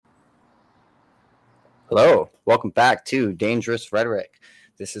Hello, welcome back to Dangerous Rhetoric.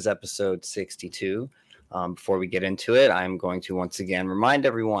 This is episode 62. Before we get into it, I'm going to once again remind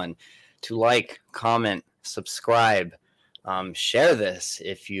everyone to like, comment, subscribe, share this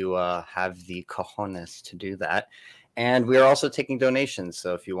if you have the cojones to do that. And we are also taking donations.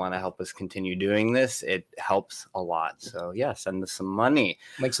 So if you want to help us continue doing this, it helps a lot. So yeah, send us some money.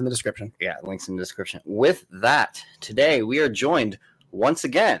 Links in the description. Yeah, links in the description. With that, today we are joined once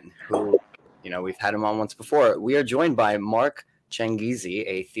again, we've had him on once before. We are joined by Mark Changizi,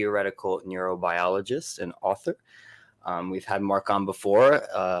 a theoretical neurobiologist and author. We've had Mark on before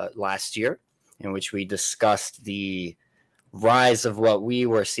last year, in which we discussed the rise of what we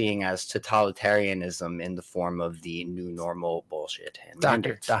were seeing as totalitarianism in the form of the new normal bullshit. And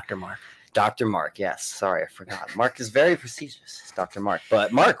Dr. Mark. Dr. Mark, yes. Sorry, I forgot. Mark is very prestigious, Dr. Mark.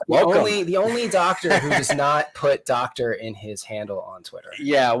 But Mark, welcome. The only doctor who does not put doctor in his handle on Twitter.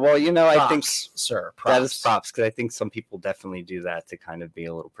 Yeah, well, I think, sir, that is props, because I think some people definitely do that to kind of be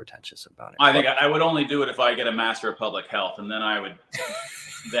a little pretentious about it. I think I would only do it if I get a Master of Public Health, and then I would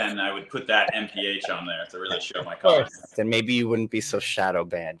put that MPH on there to really show my colors. Then maybe you wouldn't be so shadow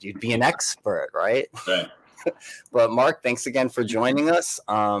banned. You'd be an expert, right? Right. But Mark, thanks again for joining us.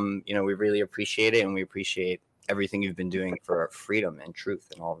 We really appreciate it, and we appreciate everything you've been doing for freedom and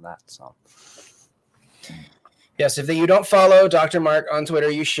truth and all of that. So, yes, if you don't follow Dr. Mark on Twitter,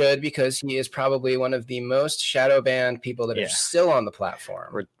 you should, because he is probably one of the most shadow banned people that are still on the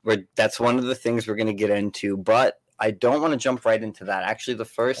platform. That's one of the things we're going to get into, but I don't want to jump right into that. Actually, the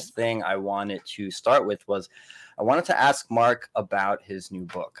first thing I wanted to start with was I wanted to ask Mark about his new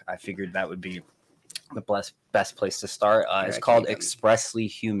book. I figured that would be the best place to start. It's called Expressly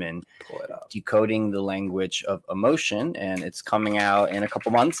Human, Decoding the Language of Emotion, and it's coming out in a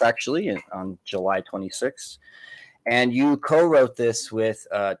couple months, actually, on July 26th. And you co-wrote this with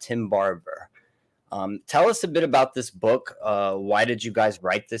Tim Barber. Tell us a bit about this book. Why did you guys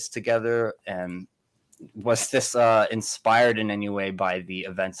write this together? And was this inspired in any way by the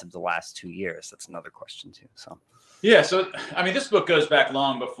events of the last 2 years? That's another question, too. So this book goes back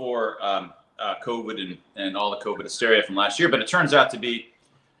long before COVID and all the COVID hysteria from last year, but it turns out to be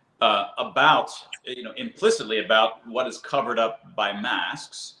implicitly about what is covered up by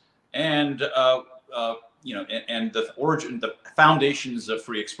masks and the origin, the foundations of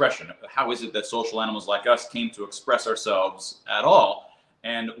free expression. How is it that social animals like us came to express ourselves at all?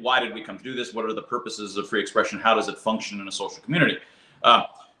 And why did we come to do this? What are the purposes of free expression? How does it function in a social community? From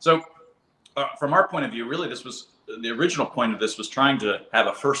our point of view, really, the original point of this was trying to have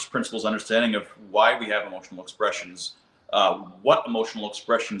a first principles understanding of why we have emotional expressions. What emotional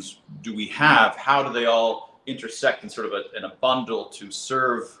expressions do we have? How do they all intersect in sort of in a bundle to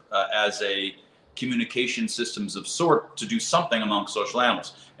serve as a communication systems of sort to do something among social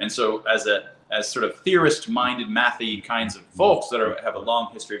animals? And so as sort of theorist-minded, mathy kinds of folks that have a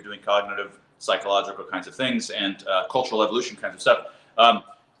long history of doing cognitive, psychological kinds of things and cultural evolution kinds of stuff,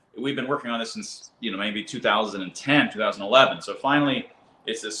 we've been working on this since maybe 2010, 2011. So finally,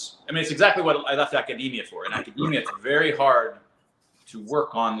 it's exactly what I left academia for. In academia, it's very hard to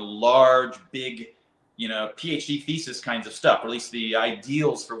work on large, big, PhD thesis kinds of stuff, or at least the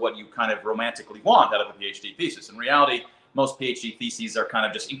ideals for what you kind of romantically want out of a PhD thesis. In reality, most PhD theses are kind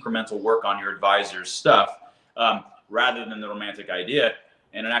of just incremental work on your advisor's stuff, rather than the romantic idea.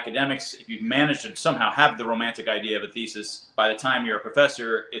 And in academics, if you've managed to somehow have the romantic idea of a thesis, by the time you're a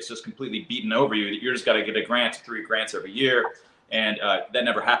professor, it's just completely beaten over you. You're just got to get a grant, 3 grants every year, and that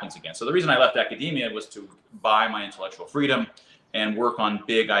never happens again. So the reason I left academia was to buy my intellectual freedom and work on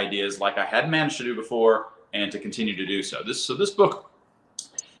big ideas like I hadn't managed to do before, and to continue to do so. This book,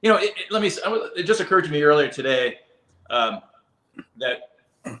 it just occurred to me earlier today that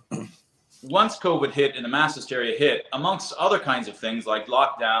once COVID hit and the mass hysteria hit, amongst other kinds of things like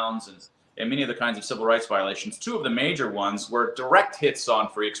lockdowns and many other kinds of civil rights violations, 2 of the major ones were direct hits on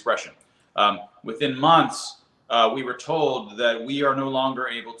free expression. Within months, we were told that we are no longer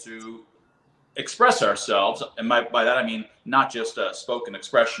able to express ourselves. And by that, I mean not just spoken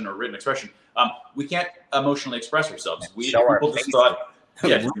expression or written expression. We can't emotionally express ourselves. People just thought,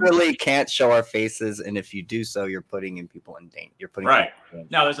 we really can't show our faces, and if you do so, you're putting people in danger. You're putting right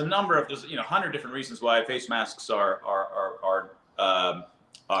now. There's 100 different reasons why face masks are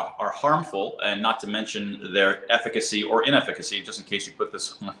harmful, and not to mention their efficacy or inefficacy. Just in case you put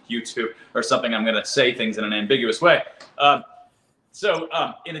this on YouTube or something, I'm going to say things in an ambiguous way.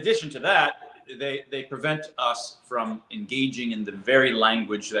 In addition to that, they prevent us from engaging in the very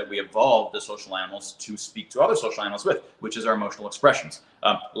language that we evolved as social animals to speak to other social animals with, which is our emotional expressions.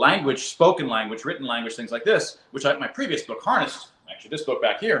 Language, spoken language, written language, things like this, which my previous book, Harnessed, actually this book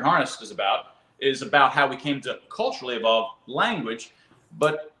back here, Harnessed, is about, is about how we came to culturally evolve language,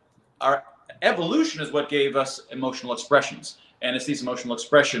 but our evolution is what gave us emotional expressions. And it's these emotional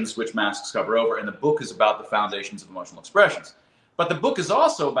expressions which masks cover over. And the book is about the foundations of emotional expressions. But the book is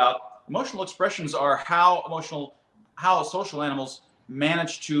also about emotional expressions are how social animals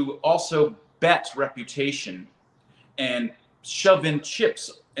manage to also bet reputation and shove in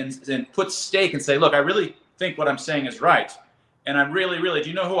chips and put stake and say, look, I really think what I'm saying is right. And I'm really, do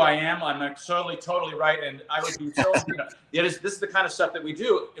you know who I am? I'm totally right. And I would be so, this is the kind of stuff that we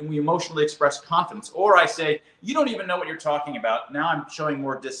do. And we emotionally express confidence. Or I say, you don't even know what you're talking about. Now I'm showing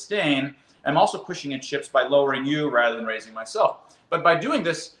more disdain. I'm also pushing in chips by lowering you rather than raising myself. But by doing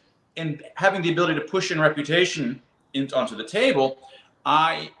this and having the ability to push in reputation onto the table,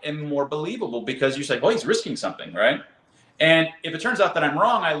 I am more believable because you say, well, he's risking something, right? And if it turns out that I'm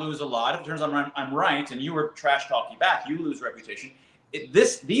wrong, I lose a lot. If it turns out I'm right and you were trash talking back, you lose reputation.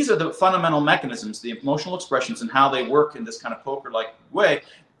 These are the fundamental mechanisms, the emotional expressions and how they work in this kind of poker-like way,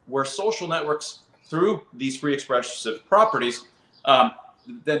 where social networks, through these free expressive properties,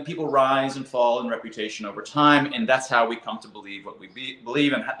 then people rise and fall in reputation over time. And that's how we come to believe what we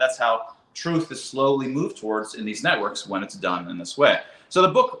believe. And that's how truth is slowly moved towards in these networks when it's done in this way. So the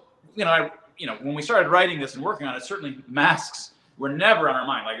book, when we started writing this and working on it, certainly masks were never on our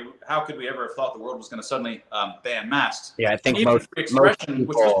mind. Like, how could we ever have thought the world was going to suddenly ban masks? Yeah, I think most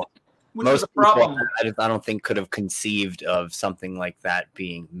people, most people, I don't think could have conceived of something like that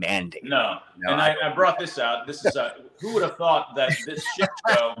being mandated. No. And I brought this out. This is who would have thought that this shit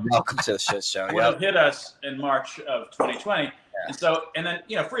show welcome to the shit show would have hit us in March of 2020. Yeah. And so,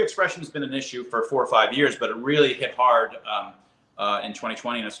 free expression has been an issue for 4 or 5 years, but it really hit hard in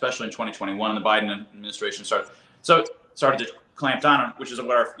 2020 and especially in 2021. The Biden administration started to clamp down on, which is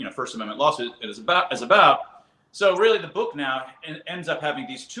what our First Amendment lawsuit is about. So really, the book now ends up having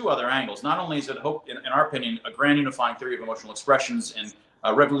these two other angles. Not only is it, in our opinion, a grand unifying theory of emotional expressions and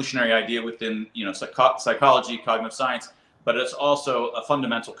a revolutionary idea within psychology, cognitive science, but it's also a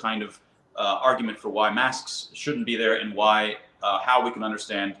fundamental kind of argument for why masks shouldn't be there and why how we can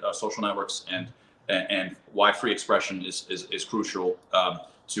understand social networks and why free expression is crucial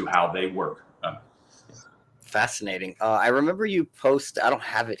to how they work. Fascinating. I remember you post. I don't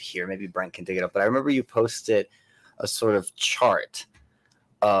have it here. Maybe Brent can dig it up. But I remember you posted a sort of chart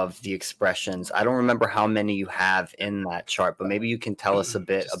of the expressions. I don't remember how many you have in that chart, but maybe you can tell us a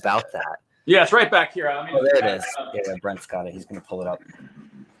bit about that. Yeah, it's right back here. There it is. Yeah, Brent's got it. He's going to pull it up.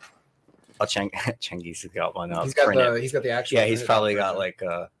 Oh, Changizi's got one up. He's got the actual. Yeah, he's probably got like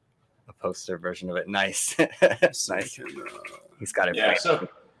a poster version of it. Nice. Nice. He's got it. Yeah, so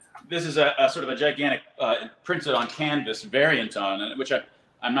this is a sort of a gigantic printed on canvas variant on it, which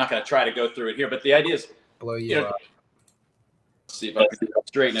I'm not going to try to go through it here, but the idea is blow you up. Let's see if I can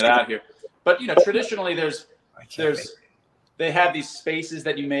straighten it out here. But traditionally they have these spaces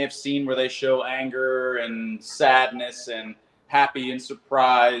that you may have seen where they show anger and sadness and happy and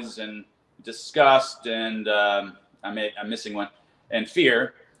surprise and disgust and I'm missing one, and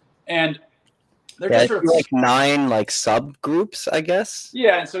fear. And they're just sort of like 9 like subgroups, I guess.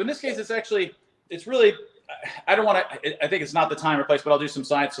 Yeah, and so in this case, it's really, I don't want to. I think it's not the time or place, but I'll do some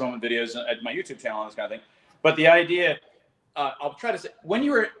science moment videos at my YouTube channel on this kind of thing. But the idea, I'll try to say,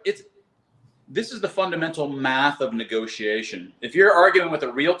 this is the fundamental math of negotiation. If you're arguing with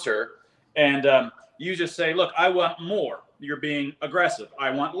a realtor and you just say, "Look, I want more," you're being aggressive. "I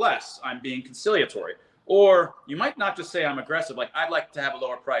want less," I'm being conciliatory. Or you might not just say I'm aggressive, like I'd like to have a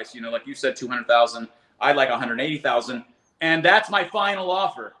lower price, like you said, 200,000, I'd like 180,000, and that's my final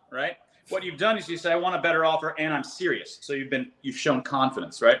offer, right? What you've done is you say I want a better offer and I'm serious. So you've shown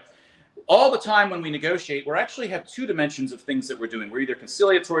confidence, right? All the time when we negotiate, we actually have 2 dimensions of things that we're doing. We're either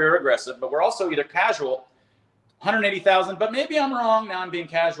conciliatory or aggressive, but we're also either casual, 180,000, but maybe I'm wrong. Now I'm being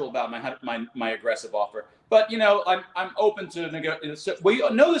casual about my aggressive offer. But I'm open to negotiate. So we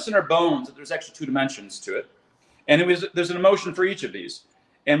know this in our bones that there's actually 2 dimensions to it, and there's an emotion for each of these.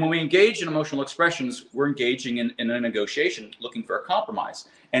 And when we engage in emotional expressions, we're engaging in a negotiation, looking for a compromise.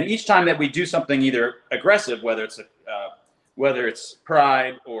 And each time that we do something either aggressive, whether it's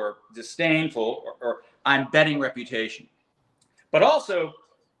pride or disdainful, or I'm betting reputation. But also,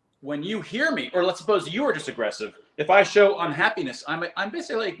 when you hear me, or let's suppose you are just aggressive, if I show unhappiness, I'm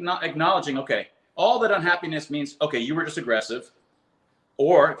basically not acknowledging, okay, all that unhappiness means, okay, you were just aggressive.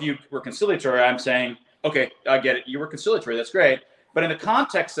 Or if you were conciliatory, I'm saying, okay, I get it. You were conciliatory. That's great. But in the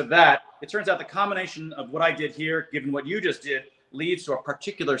context of that, it turns out the combination of what I did here, given what you just did, leads to a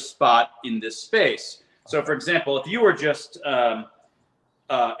particular spot in this space. So, for example, if you were just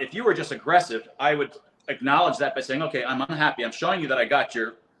aggressive, I would acknowledge that by saying, okay, I'm unhappy. I'm showing you that I got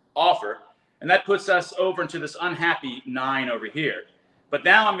your offer. And that puts us over into this unhappy 9 over here. But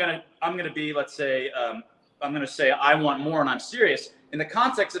now I'm gonna be, let's say, I'm gonna say I want more and I'm serious. In the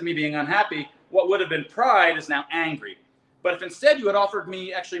context of me being unhappy, what would have been pride is now angry. But if instead you had offered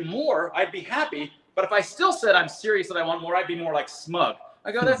me actually more, I'd be happy. But if I still said I'm serious that I want more, I'd be more like smug.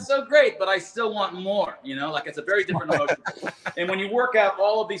 I go, that's so great, but I still want more. You know, like it's a very different emotion. And when you work out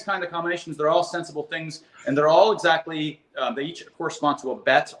all of these kind of combinations, they're all sensible things, and they're all exactly, they each correspond to a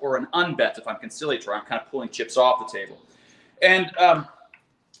bet or an unbet. If I'm conciliatory, I'm kind of pulling chips off the table. And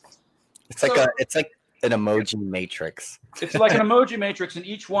it's like an emoji matrix. It's like an emoji matrix, and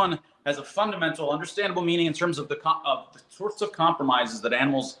each one has a fundamental, understandable meaning in terms of the sorts of compromises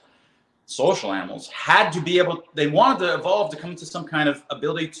that social animals had to be able. They wanted to evolve to come to some kind of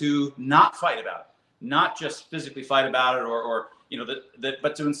ability to not fight about it, not just physically fight about it, or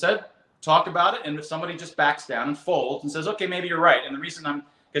but to instead talk about it. And if somebody just backs down and folds and says, "Okay, maybe you're right," and the reason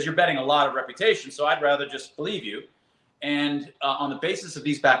because you're betting a lot of reputation, so I'd rather just believe you. And on the basis of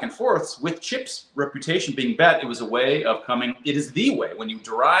these back and forths, with Chip's reputation being bet, it was a way of coming. It is the way when you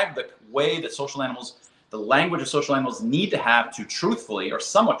derive the way that social animals, the language of social animals need to have to truthfully or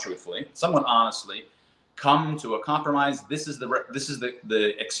somewhat honestly, come to a compromise. This is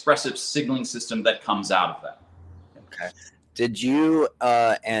the expressive signaling system that comes out of that. Okay. Did you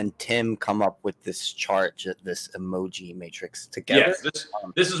and Tim come up with this chart, this emoji matrix together? Yes.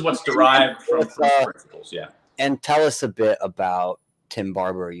 This is what's derived from principles. Yeah. And tell us a bit about Tim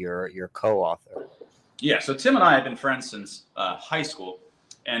Barber, your co-author. Yeah, so Tim and I have been friends since high school,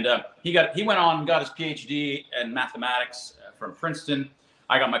 and he went on and got his PhD in mathematics from Princeton.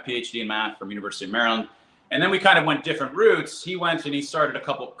 I got my PhD in math from University of Maryland, and then we kind of went different routes. He went and he started a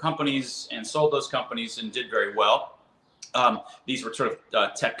couple of companies and sold those companies and did very well. These were sort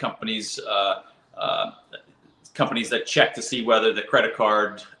of tech companies, companies that check to see whether the credit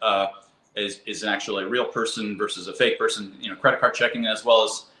card is actually a real person versus a fake person, credit card checking, as well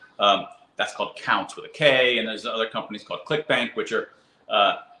as that's called Counts with a K. And there's other companies called ClickBank, which are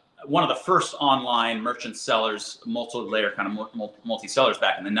one of the first online merchant sellers, multi-layer kind of multi-sellers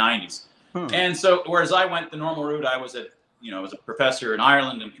back in the 90s. And so, whereas I went the normal route, I was a professor in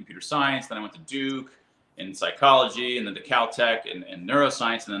Ireland in computer science. Then I went to Duke in psychology, and then to Caltech in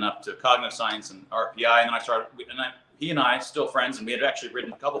neuroscience, and then up to cognitive science and RPI. And then he and I, still friends, and we had actually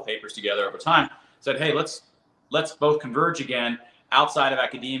written a couple papers together over time, said, hey, let's both converge again outside of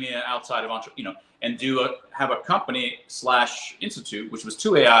academia, outside of and have a company / institute, which was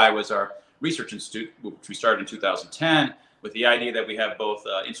 2AI, was our research institute, which we started in 2010, with the idea that we have both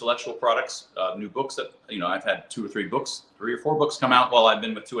intellectual products, new books that, I've had 3 or 4 books come out while I've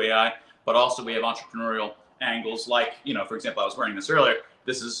been with 2AI, but also we have entrepreneurial angles like, for example, I was wearing this earlier.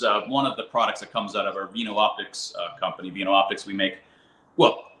 This is one of the products that comes out of our Vino Optics company. Vino Optics, we make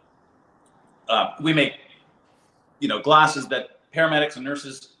glasses that paramedics and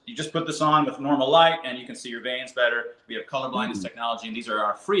nurses, you just put this on with normal light and you can see your veins better. We have color blindness technology, and these are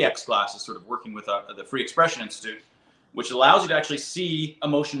our Free X glasses, sort of working with the Free Expression Institute, which allows you to actually see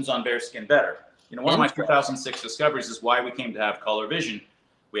emotions on bare skin better. One of my 2006 discoveries is why we came to have color vision.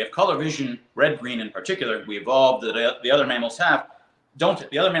 We have color vision, red, green in particular. We evolved that the other mammals have.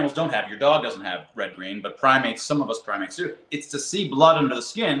 The other mammals don't have. Your dog doesn't have red, green, but some of us primates do. It's to see blood under the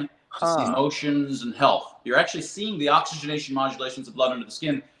skin, to see emotions and health. You're actually seeing the oxygenation modulations of blood under the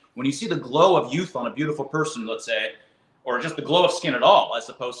skin. When you see the glow of youth on a beautiful person, let's say, or just the glow of skin at all, as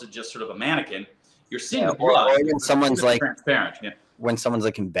opposed to just sort of a mannequin, you're seeing the blood. Or when someone's like transparent. Yeah. When someone's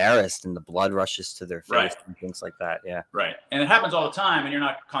like embarrassed and the blood rushes to their face, right, and things like that. Yeah. Right. And it happens all the time, and you're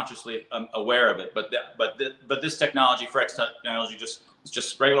not consciously aware of it. But this technology, Frex technology, it's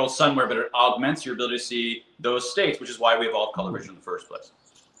just regular old sunwear, but it augments your ability to see those states, which is why we evolved color vision in the first place.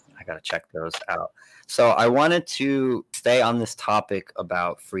 I got to check those out. So I wanted to stay on this topic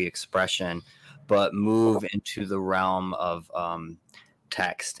about free expression, but move into the realm of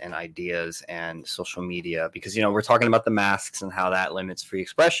text and ideas and social media, because we're talking about the masks and how that limits free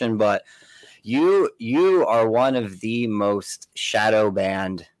expression, but you are one of the most shadow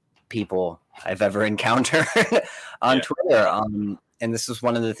banned people I've ever encountered on Twitter. And this is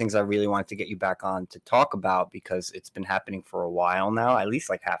one of the things I really wanted to get you back on to talk about, because it's been happening for a while now, at least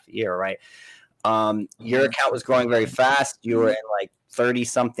like half a year, right? Your account was growing very fast. You were in like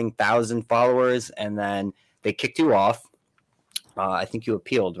 30-something thousand followers, and then they kicked you off. I think you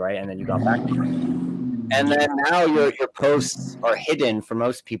appealed, right? And then you got back. And then now your posts are hidden for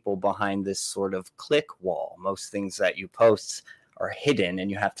most people behind this sort of click wall. Most things that you post are hidden,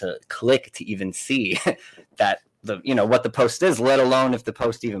 and you have to click to even see that what the post is, let alone if the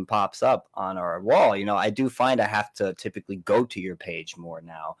post even pops up on our wall. I do find I have to typically go to your page more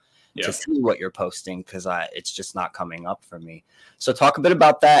now to see what you're posting, because it's just not coming up for me. So talk a bit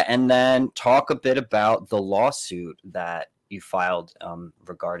about that, and then talk a bit about the lawsuit that you filed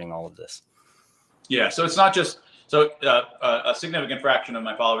regarding all of this. Yeah, so it's not just a significant fraction of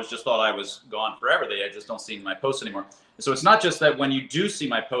my followers just thought I was gone forever. They just don't see my posts anymore. So it's not just that when you do see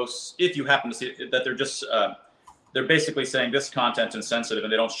my posts, if you happen to see it, that they're just they're basically saying this content is sensitive,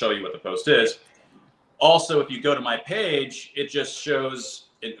 and they don't show you what the post is. Also, if you go to my page, it just shows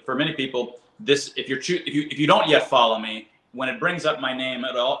for many people this. If you don't yet follow me, when it brings up my name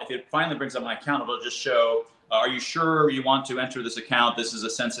at all, if it finally brings up my account, it'll just show, are you sure you want to enter this account? This is a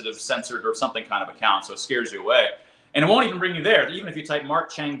sensitive, censored, or something kind of account. So it scares you away. And it won't even bring you there. Even if you type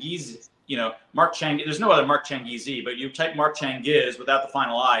Mark Changizi, there's no other Mark Changizi, but you type Mark Changiz without the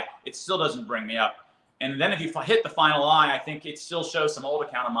final I, it still doesn't bring me up. And then if you hit the final I think it still shows some old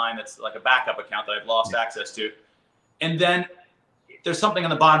account of mine that's like a backup account that I've lost access to. And then there's something on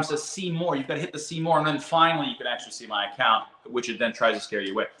the bottom that says see more. You've got to hit the see more, and then finally you can actually see my account, which it then tries to scare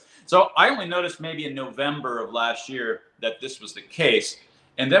you away. So I only noticed maybe in November of last year that this was the case.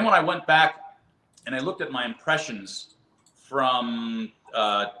 And then when I went back and I looked at my impressions from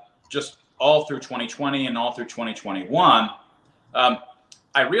just all through 2020 and all through 2021,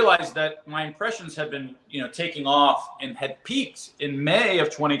 I realized that my impressions had been, taking off and had peaked in May of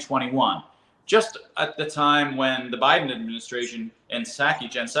 2021, just at the time when the Biden administration and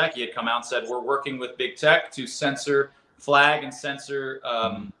Jen Psaki had come out and said, we're working with big tech to flag and censor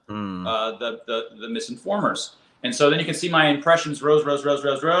the misinformers. And so then you can see my impressions rose,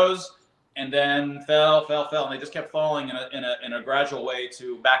 and then fell, and they just kept falling in a gradual way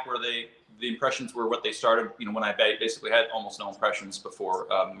to back where the impressions were what they started, when I basically had almost no impressions before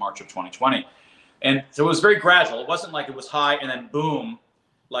March of 2020. And so it was very gradual. It wasn't like it was high and then boom,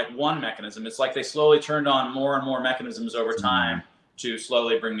 like one mechanism. It's like they slowly turned on more and more mechanisms over time to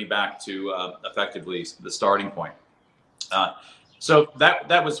slowly bring me back to effectively the starting point. So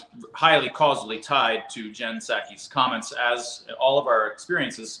that was highly causally tied to Jen Psaki's comments, as all of our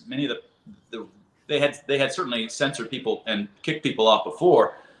experiences. Many of they had certainly censored people and kicked people off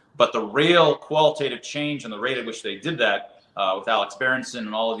before, but the real qualitative change and the rate at which they did that with Alex Berenson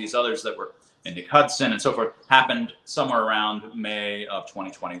and all of these others that were, and Nick Hudson and so forth, happened somewhere around May of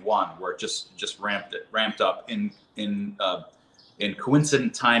 2021, where it just ramped up in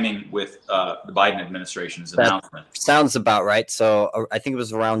coincident timing with the Biden administration's announcement. Sounds about right. So I think it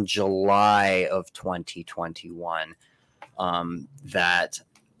was around July of 2021 that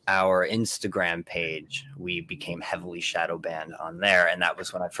our Instagram page, we became heavily shadow banned on there. And that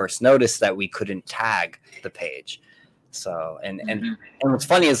was when I first noticed that we couldn't tag the page. So, and what's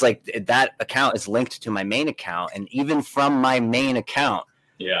funny is like that account is linked to my main account. And even from my main account,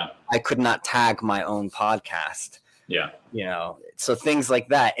 I could not tag my own podcast. So things like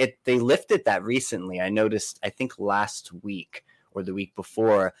that, they lifted that recently. I noticed, I think last week or the week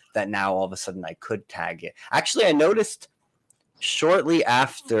before, that now all of a sudden I could tag it. Actually, I noticed shortly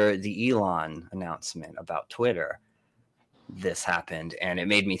after the Elon announcement about Twitter, this happened, and it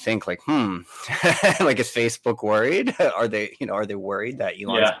made me think like, like, is Facebook worried? Are they worried that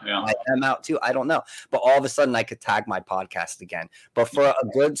Elon's them out too? I don't know. But all of a sudden I could tag my podcast again. But for a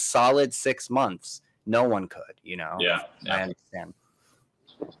good solid 6 months, no one could, I understand.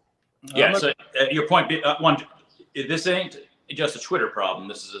 So your point, one, this ain't just a Twitter problem.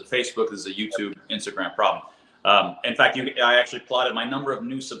 This is a Facebook, this is a YouTube, Instagram problem. In fact, I actually plotted my number of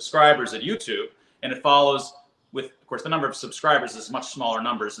new subscribers at YouTube, and it follows with, of course, the number of subscribers is much smaller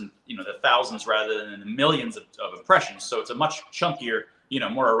numbers, and the thousands rather than the millions of impressions. So it's a much chunkier,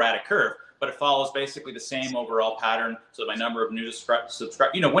 more erratic curve. But it follows basically the same overall pattern. So my number of new subscribers,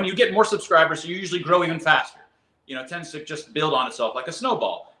 when you get more subscribers, you usually grow even faster. It tends to just build on itself like a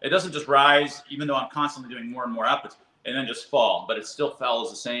snowball. It doesn't just rise, even though I'm constantly doing more and more outputs, and then just fall. But it still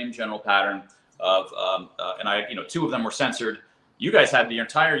follows the same general pattern of, and I, two of them were censored. You guys had the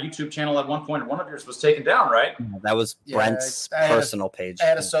entire YouTube channel at one point. One of yours was taken down, right? That was Brent's personal page. I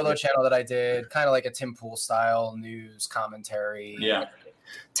had a solo channel that I did, kind of like a Tim Pool style news commentary.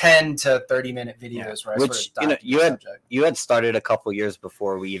 10 to 30-minute videos where I sort of you had started a couple years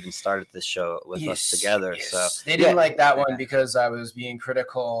before we even started this show with us together. So they didn't like that one because I was being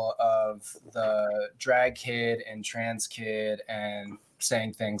critical of the drag kid and trans kid and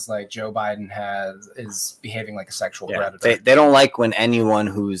saying things like Joe Biden is behaving like a sexual predator. They don't like when anyone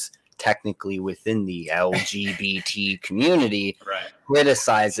who's technically within the LGBT community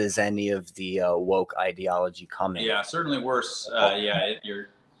criticizes any of the woke ideology coming. Yeah, certainly worse. You're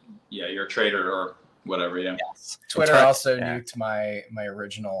a traitor, or whatever. Yeah. Yes. Twitter also nuked my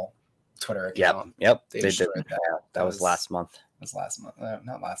original Twitter account. Yep. They did. That. That was last month. It was last month.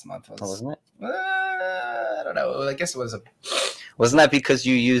 Not last month. Wasn't it? I don't know. I guess it was Wasn't that because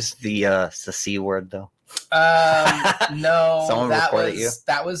you used the C word though? No. Someone reported you?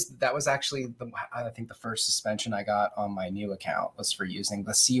 That was actually I think the first suspension I got on my new account was for using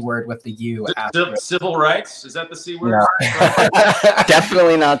the C word with the U after. Civil rights? Is that the C word? No.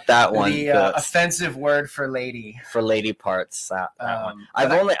 Definitely not that one. The offensive word for lady. For lady parts. That one.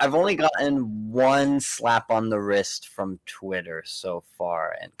 I've only gotten one slap on the wrist from Twitter so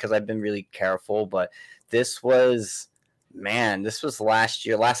far, and because I've been really careful, but this was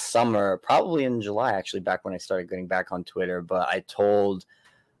last summer, probably in July, actually, back when I started getting back on Twitter. But I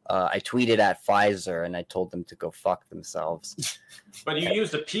tweeted at Pfizer and I told them to go fuck themselves. But you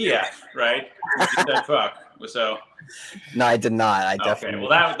used a PF, right? You said fuck. So. No, I did not. I definitely.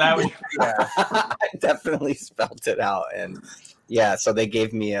 Well, that was. Yeah. I definitely spelled it out, and yeah. So they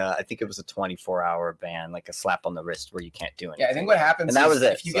gave me I think it was a 24-hour ban, like a slap on the wrist where you can't do anything. Yeah, I think what happens and that was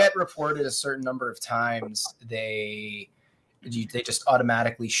if you get reported a certain number of times, they just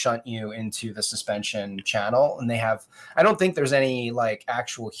automatically shunt you into the suspension channel, and I don't think there's any like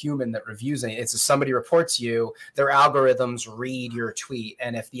actual human that reviews it. It's somebody reports you, their algorithms read your tweet,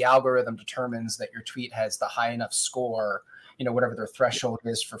 and if the algorithm determines that your tweet has the high enough score, whatever their threshold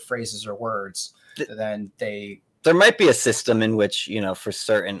is for phrases or words, then there might be a system in which, for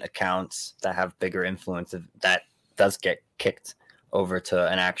certain accounts that have bigger influence, that does get kicked over to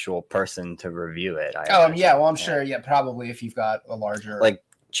an actual person to review it. Yeah, well, I'm sure. Yeah, probably if you've got a larger, like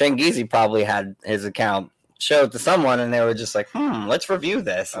Changizi probably had his account show it to someone, and they were just like, let's review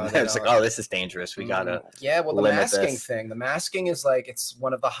this. And it's like, this is dangerous. We gotta. Yeah, well, the masking thing. The masking is like it's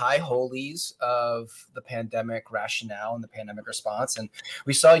one of the high holies of the pandemic rationale and the pandemic response. And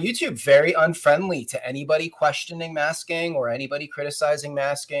we saw YouTube very unfriendly to anybody questioning masking or anybody criticizing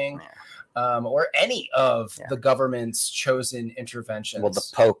masking. Yeah. Or any of the government's chosen interventions. Well, the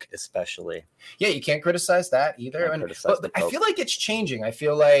poke especially. Yeah, you can't criticize that either. But I feel like it's changing. I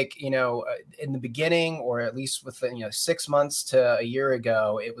feel like, in the beginning, or at least within 6 months to a year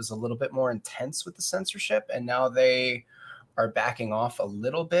ago, it was a little bit more intense with the censorship, and now they are backing off a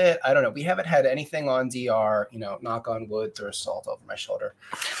little bit. I don't know. We haven't had anything on DR, knock on wood, throw salt over my shoulder.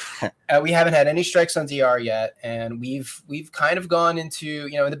 We haven't had any strikes on DR yet. And we've kind of gone into,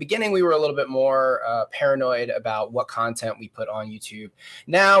 in the beginning, we were a little bit more paranoid about what content we put on YouTube.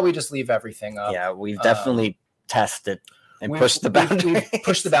 Now we just leave everything up. Yeah, we've definitely tested and pushed the boundaries. We've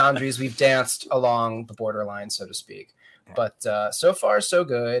pushed the boundaries. We've danced along the borderline, so to speak. But so far, so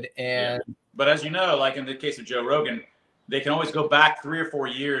good. And But as you know, like in the case of Joe Rogan, they can always go back 3 or 4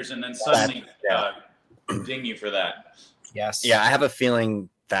 years and then suddenly ding you for that. Yes. Yeah, I have a feeling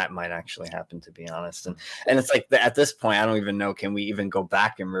that might actually happen, to be honest. And it's like at this point, I don't even know, can we even go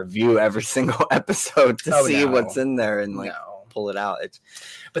back and review every single episode to see what's in there and pull it out?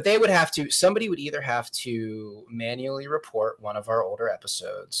 But somebody would either have to manually report one of our older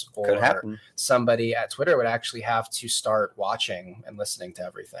episodes, or somebody at Twitter would actually have to start watching and listening to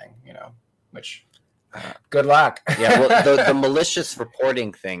everything, which... good luck. Yeah, well, the malicious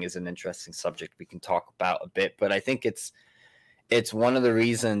reporting thing is an interesting subject we can talk about a bit, but I think it's one of the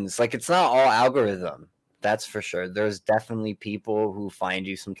reasons, like, it's not all algorithm, that's for sure. There's definitely people who find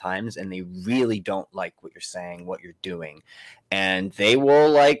you sometimes and they really don't like what you're saying, what you're doing, and they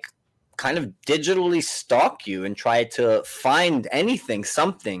will kind of digitally stalk you and try to find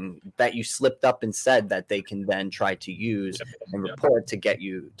something that you slipped up and said that they can then try to use and report to get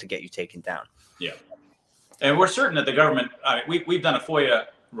you taken down. Yeah. And we're certain that the government, we've done a FOIA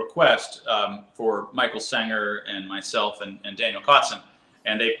request for Michael Sanger and myself and Daniel Kotzen,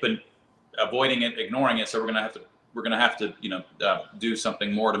 and they've been avoiding it, ignoring it. So we're gonna have to do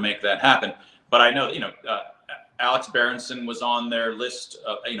something more to make that happen. But I know Alex Berenson was on their list,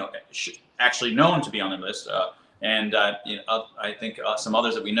 actually known to be on their list, and I think some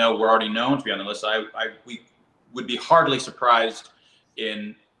others that we know were already known to be on the list. We would be hardly surprised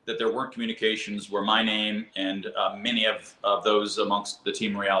that there weren't communications where my name and many of those amongst the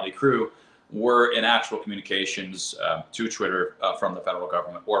Team Reality crew were in actual communications to Twitter from the federal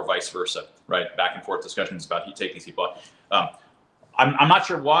government, or vice versa, right? Back and forth discussions about taking these people. I'm not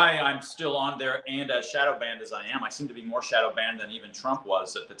sure why I'm still on there and as shadow banned as I am. I seem to be more shadow banned than even Trump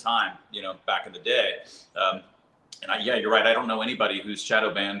was at the time, back in the day. You're right. I don't know anybody who's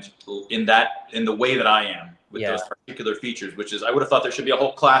shadow banned in the way that I am, with those particular features, which is, I would have thought there should be a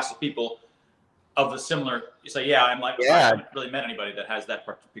whole class of people of the similar. You say, I haven't really met anybody that has that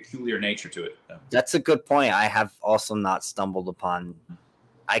peculiar nature to it. That's a good point. I have also not stumbled upon.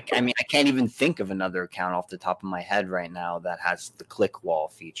 I mean, I can't even think of another account off the top of my head right now that has the click wall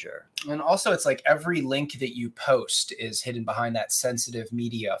feature. And also, it's like every link that you post is hidden behind that sensitive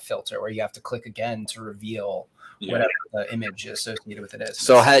media filter where you have to click again to reveal whatever the image associated with it is.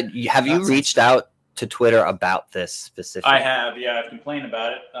 So have you reached out to Twitter about this specifically? I have, I've complained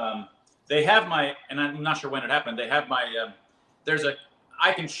about it. They have and I'm not sure when it happened. They have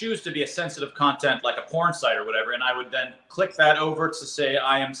I can choose to be a sensitive content like a porn site or whatever, and I would then click that over to say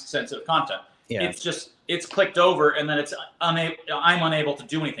I am sensitive content. Yeah. It's clicked over, and then I'm unable to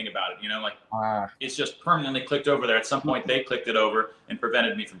do anything about it. It's just permanently clicked over there. At some point, they clicked it over and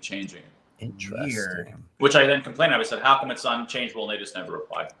prevented me from changing it. Interesting. Weird. Which I then complained. I said, "How come it's unchangeable?" And they just never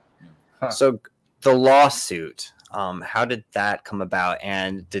replied. So the lawsuit. How did that come about,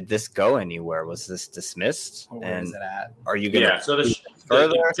 and did this go anywhere? Was this dismissed? Where is it at? Are you going to so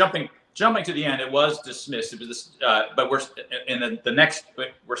further? Jumping to the end, it was dismissed. It was this, but we're in the next.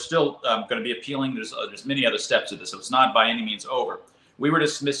 We're still going to be appealing. There's many other steps to this, so it's not by any means over. We were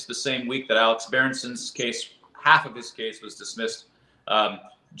dismissed the same week that Alex Berenson's case, half of his case, was dismissed.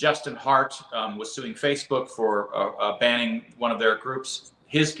 Justin Hart was suing Facebook for banning one of their groups.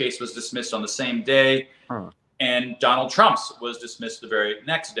 His case was dismissed on the same day. And Donald Trump's was dismissed the very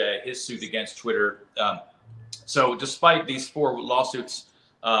next day, his suit against Twitter. So despite these 4 lawsuits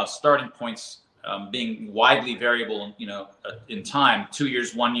starting points being widely variable, in time, 2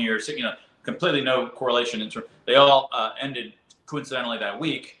 years, 1 year, completely no correlation. They all ended coincidentally that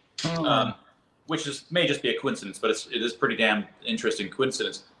week, which may just be a coincidence, but it is pretty damn interesting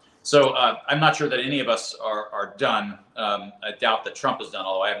coincidence. So I'm not sure that any of us are done. I doubt that Trump is done,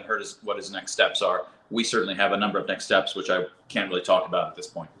 although I haven't heard what his next steps are. We certainly have a number of next steps, which I can't really talk about at this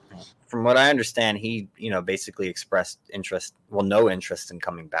point. From what I understand, he, basically expressed no interest in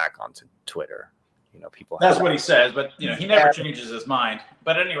coming back onto Twitter. People. That's what he says, but he never changes his mind.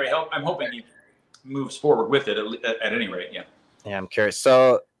 But at any rate, I'm hoping he moves forward with it at any rate. Yeah. Yeah, I'm curious.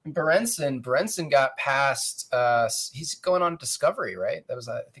 So Berenson got past. He's going on Discovery, right? That was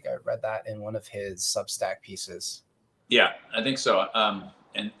I think I read that in one of his Substack pieces. Yeah, I think so.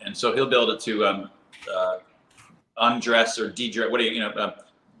 And so he'll be able to undress or de-dress,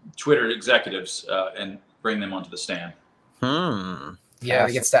 Twitter executives and bring them onto the stand. Yeah,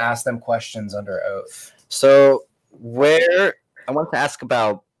 he gets to ask them questions under oath. So I want to ask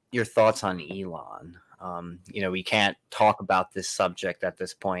about your thoughts on Elon. We can't talk about this subject at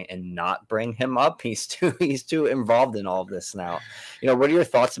this point and not bring him up. He's too involved in all of this now. What are your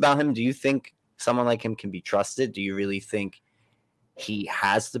thoughts about him? Do you think someone like him can be trusted? Do you really think he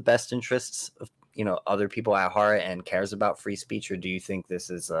has the best interests of other people at heart and cares about free speech, or do you think this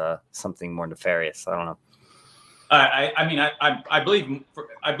is something more nefarious? I don't know. I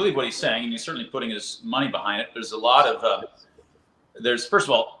believe what he's saying, and he's certainly putting his money behind it. There's a lot of first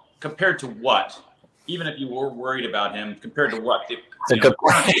of all, compared to what, even if you were worried about him, compared to what? It's a good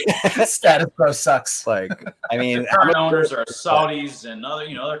point. Status quo sucks. The current owners are Saudis and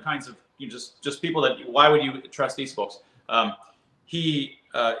other kinds of just people that. Why would you trust these folks? He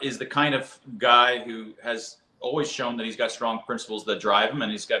is the kind of guy who has always shown that he's got strong principles that drive him,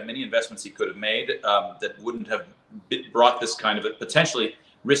 and he's got many investments he could have made that wouldn't have brought this kind of a potentially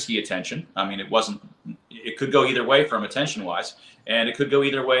risky attention. I mean, it could go either way from attention-wise, and it could go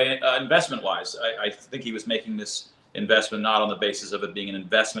either way investment-wise. I think he was making this investment not on the basis of it being an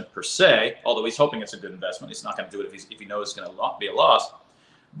investment per se, although he's hoping it's a good investment. He's not going to do it if he knows it's going to be a loss,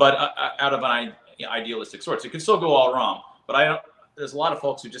 but out of an idealistic sort. So it could still go all wrong, but there's a lot of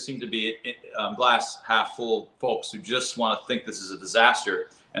folks who just seem to be glass half full folks who just want to think this is a disaster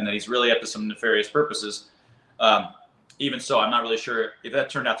and that he's really up to some nefarious purposes. Even so, I'm not really sure if that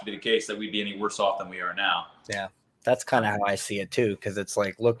turned out to be the case that we'd be any worse off than we are now. Yeah, that's kind of how I see it too, because it's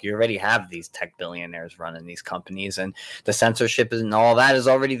like, look, you already have these tech billionaires running these companies, and the censorship and all that is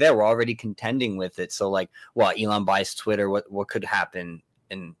already there. We're already contending with it. So like, Elon buys Twitter, what could happen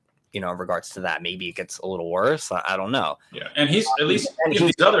in in regards to that? Maybe it gets a little worse. I don't know. Yeah, and these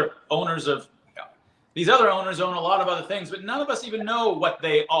other owners own a lot of other things, but none of us even know what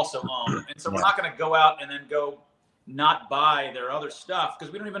they also own, and so we're not going to go out and then go not buy their other stuff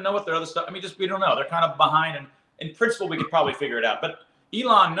because we don't even know what their other stuff. I mean, we don't know. They're kind of behind, and in principle, we could probably figure it out. But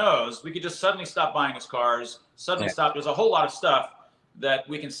Elon knows we could just suddenly stop buying his cars. Suddenly stop. There's a whole lot of stuff that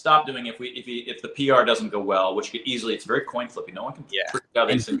we can stop doing if the PR doesn't go well, which could easily. It's very coin flippy. No one can predict how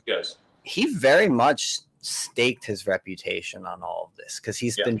these things goes. He very much staked his reputation on all of this because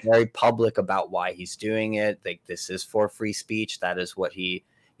he's been very public about why he's doing it. Like, this is for free speech. That is what he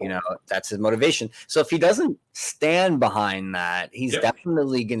You know, that's his motivation. So if he doesn't stand behind that, he's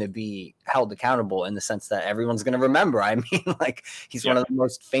definitely going to be held accountable in the sense that everyone's going to remember. I mean, like, he's one of the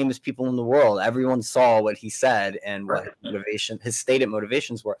most famous people in the world. Everyone saw what he said and what his stated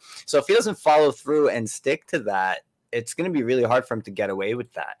motivations were. So if he doesn't follow through and stick to that, it's going to be really hard for him to get away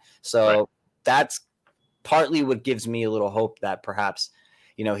with that. So that's partly what gives me a little hope that perhaps,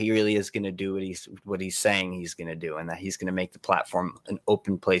 you know, he really is going to do what he's saying he's going to do, and that he's going to make the platform an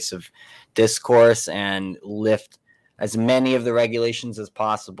open place of discourse and lift as many of the regulations as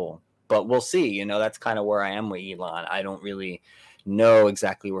possible. But we'll see. You know, that's kind of where I am with Elon. I don't really know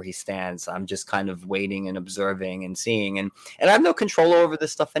exactly where he stands. I'm just kind of waiting and observing and seeing, and I have no control over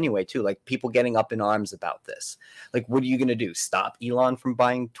this stuff anyway too. Like, people getting up in arms about this, like, what are you going to do, stop Elon from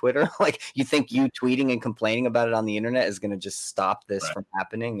buying Twitter? Like, you think you tweeting and complaining about it on the internet is going to just stop this from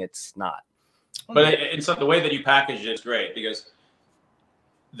happening? It's not. But it's the way that you package it is great, because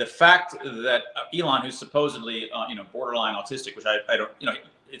the fact that Elon, who's supposedly borderline autistic, which I don't,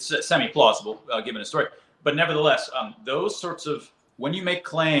 it's semi-plausible given his story. But nevertheless, those sorts of, when you make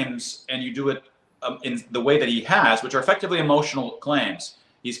claims and you do it in the way that he has, which are effectively emotional claims,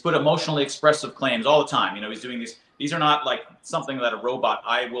 he's put emotionally expressive claims all the time. You know, he's doing these. These are not like something that a robot,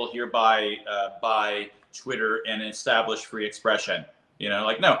 I will hereby buy Twitter and establish free expression. You know,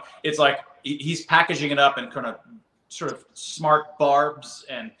 like, no, it's like he's packaging it up in kind of sort of smart barbs,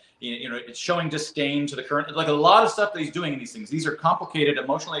 and it's showing disdain to the current, like a lot of stuff that he's doing in these things. These are complicated,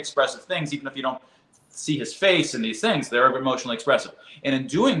 emotionally expressive things, even if you don't see his face in these things, they're emotionally expressive. And in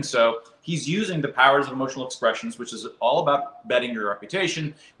doing so, he's using the powers of emotional expressions, which is all about betting your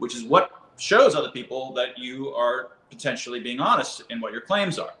reputation, which is what shows other people that you are potentially being honest in what your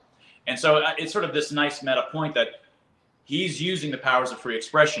claims are. And so it's sort of this nice meta point that he's using the powers of free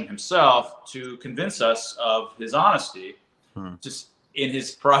expression himself to convince us of his honesty, just in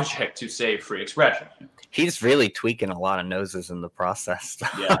his project to save free expression. He's really tweaking a lot of noses in the process.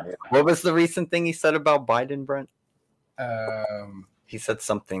 What was the recent thing he said about Biden, Brent? He said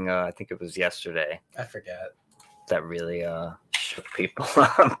something, I think it was yesterday. I forget. That really shook people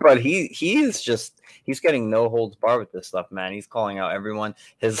up. But he's getting no holds barred with this stuff, man. He's calling out everyone.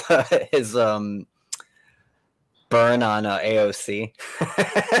 His burn on AOC,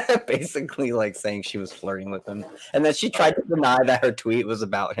 basically like saying she was flirting with him, and then she tried to deny that her tweet was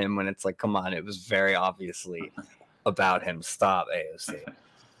about him, when it's like, come on, it was very obviously about him. Stop, AOC.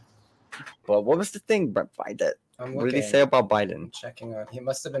 But what was the thing, Brent? Biden? What did he say about Biden? I'm checking on. He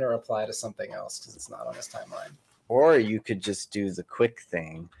must have been a reply to something else, because it's not on his timeline. Or you could just do the quick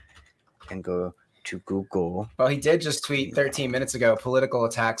thing and go to Google. Well, he did just tweet 13 minutes ago, political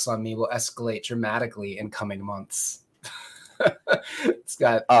attacks on me will escalate dramatically in coming months. It's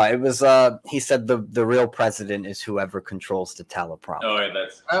got it was he said the real president is whoever controls the teleprompter.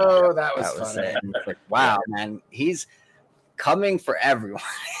 That was funny. It. It's like, wow, man, he's coming for everyone,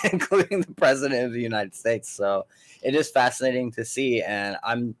 including the president of the United States. So it is fascinating to see, and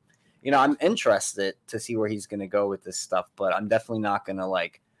I'm interested to see where he's going to go with this stuff, but I'm definitely not going to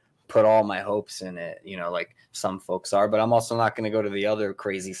like put all my hopes in it, like some folks are, but I'm also not going to go to the other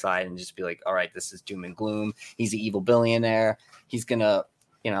crazy side and just be like, all right, this is doom and gloom. He's an evil billionaire. He's going to,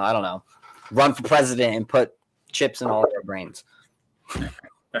 I don't know, run for president and put chips in all of our brains.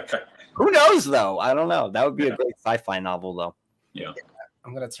 Who knows, though? I don't know. That would be a great sci-fi novel, though. Yeah.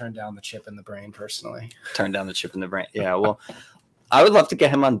 I'm going to turn down the chip in the brain, personally. Turn down the chip in the brain. Yeah, well, I would love to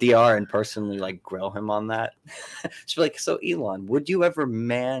get him on DR and personally like grill him on that. Just be like, so Elon, would you ever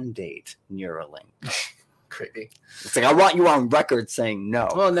mandate Neuralink? Creepy. It's like, I want you on record saying no.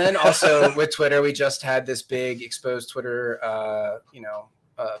 Well, and then also with Twitter, we just had this big exposed Twitter,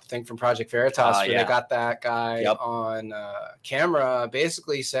 thing from Project Veritas where they got that guy on camera,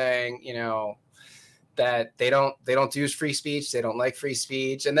 basically saying, that they don't do free speech, they don't like free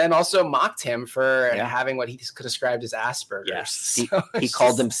speech, and then also mocked him for having what he could described as Asperger's. Yes. He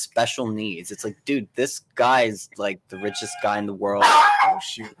called him special needs. It's like, dude, this guy's like the richest guy in the world. Oh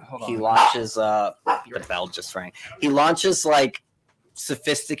shoot! Hold on. He launches the bell just rang. He launches like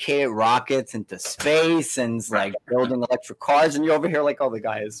sophisticated rockets into space and like building electric cars, and you're over here like, oh, the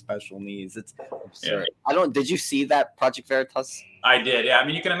guy has special needs. It's absurd. Did you see that Project Veritas? I did, yeah. I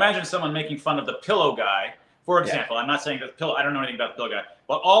mean, you can imagine someone making fun of the pillow guy, for example. I'm not saying that pillow, I don't know anything about the pillow guy,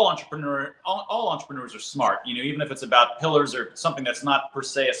 but all entrepreneurs are smart, even if it's about pillars or something that's not per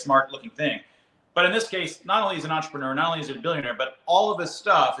se a smart looking thing. But in this case, not only is he an entrepreneur, not only is he a billionaire, but all of his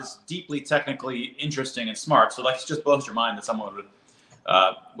stuff is deeply technically interesting and smart. So like, it just blows your mind that someone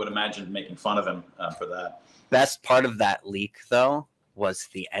would imagine making fun of him for that. Best part of that leak, though, was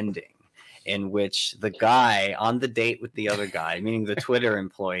the ending. in which the guy on the date with the other guy, meaning the Twitter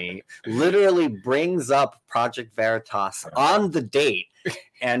employee, literally brings up Project Veritas on the date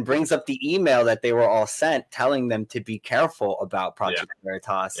and brings up the email that they were all sent telling them to be careful about Project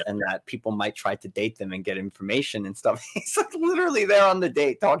Veritas and that people might try to date them and get information and stuff. He's like literally there on the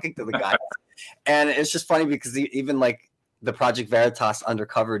date talking to the guy. And it's just funny because even like the Project Veritas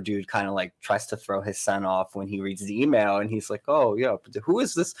undercover dude kind of like tries to throw his son off when he reads the email, and he's like, "Oh yeah, who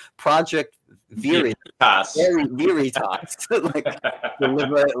is this Project Veritas?" Like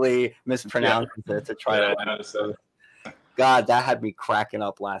deliberately mispronounces it to try to. God, that had me cracking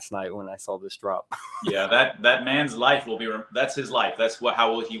up last night when I saw this drop. Yeah, that man's life will be. That's his life. That's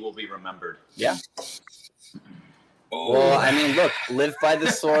how he will be remembered. Yeah. Well, I mean, look, live by the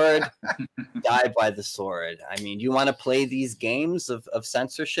sword, die by the sword. I mean, you want to play these games of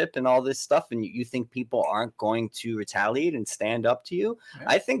censorship and all this stuff, and you think people aren't going to retaliate and stand up to you? Yeah.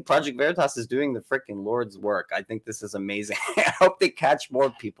 I think Project Veritas is doing the freaking Lord's work. I think this is amazing. I hope they catch more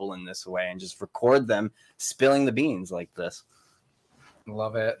people in this way and just record them spilling the beans like this.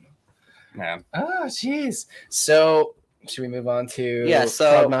 Love it. Yeah. Oh, jeez. So, should we move on to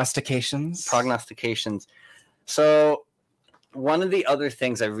prognostications? Prognostications. So one of the other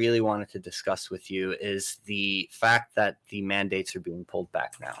things I really wanted to discuss with you is the fact that the mandates are being pulled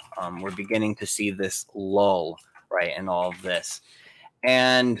back now. We're beginning to see this lull, right, in all of this.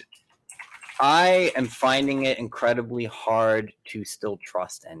 And I am finding it incredibly hard to still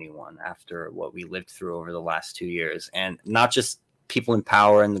trust anyone after what we lived through over the last 2 years. And not just people in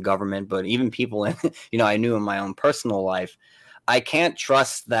power in the government, but even people in, I knew in my own personal life. I can't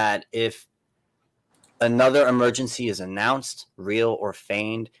trust that if another emergency is announced, real or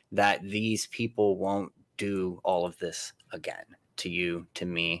feigned, that these people won't do all of this again to you, to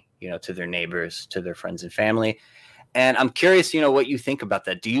me, to their neighbors, to their friends and family. And I'm curious, what you think about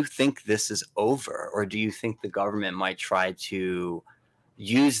that. Do you think this is over, or do you think the government might try to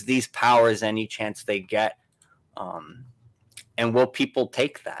use these powers any chance they get? And will people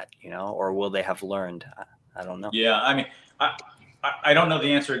take that, or will they have learned? I don't know. Yeah, I mean, I don't know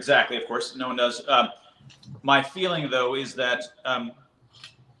the answer exactly. Of course, no one does. My feeling, though, is that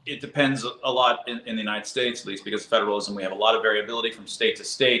it depends a lot in the United States, at least because of federalism. We have a lot of variability from state to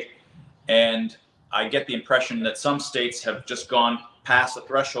state. And I get the impression that some states have just gone past the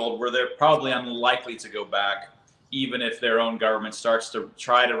threshold where they're probably unlikely to go back, even if their own government starts to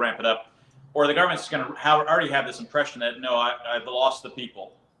try to ramp it up. Or the government's going to already have this impression that, no, I've lost the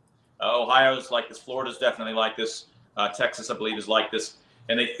people. Ohio's like this. Florida's definitely like this. Texas, I believe, is like this.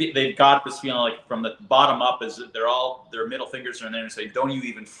 And they've got this feeling like from the bottom up is that their middle fingers are in there and say, don't you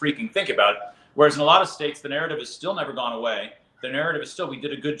even freaking think about it. Whereas in a lot of states, the narrative has still never gone away. The narrative is still, we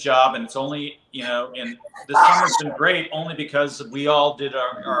did a good job. And it's only, and this summer's been great only because we all did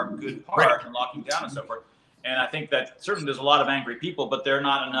our good part in locking down and so forth. And I think that certainly there's a lot of angry people, but they're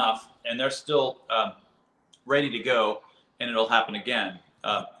not enough. And they're still ready to go, and it'll happen again.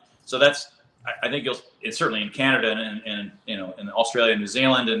 So that's, I think it's certainly in Canada and in Australia and New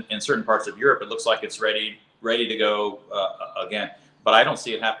Zealand and certain parts of Europe, it looks like it's ready to go again. But I don't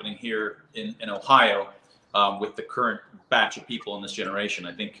see it happening here in Ohio with the current batch of people in this generation.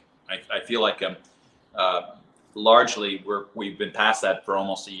 I feel like largely we've been past that for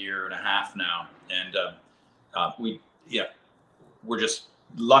almost a year and a half now, and we're just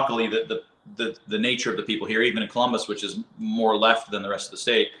luckily the nature of the people here, even in Columbus, which is more left than the rest of the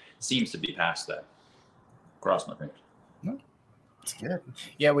state, seems to be past that. Cross my fingers. No, that's good.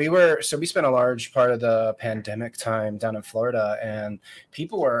 Yeah, we spent a large part of the pandemic time down in Florida, and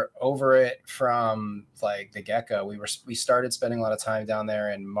people were over it from like the get-go. We started spending a lot of time down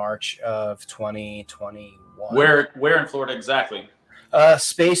there in March of 2021. Where in Florida exactly?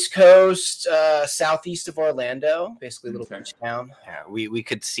 Space Coast, southeast of Orlando, basically a little beach town. Yeah, we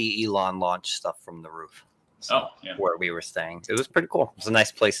could see Elon launch stuff from the roof. Yeah. Where we were staying. It was pretty cool. It was a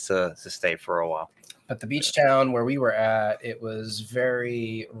nice place to stay for a while. But the beach town where we were at, it was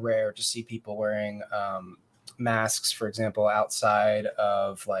very rare to see people wearing masks, for example, outside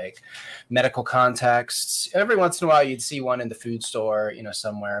of like medical contexts. Every once in a while, you'd see one in the food store,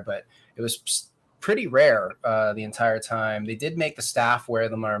 somewhere, but it was pretty rare the entire time. They did make the staff wear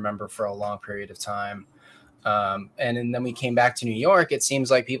them, I remember, for a long period of time. And then we came back to New York. It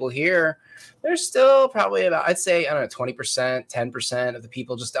seems like people here, there's still probably about, I'd say, 20%, 10% of the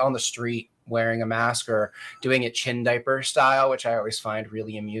people just on the street wearing a mask or doing it chin diaper style, which I always find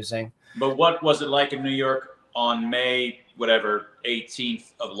really amusing. But what was it like in New York on May,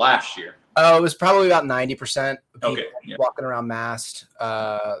 18th of last year? Oh, it was probably about 90% of people walking around masked,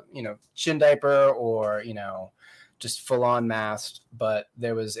 chin diaper or, just full on masked, but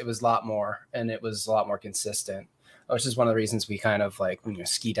it was a lot more, and it was a lot more consistent, which is one of the reasons we kind of like,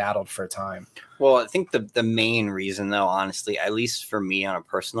 skedaddled for a time. Well, I think the main reason, though, honestly, at least for me on a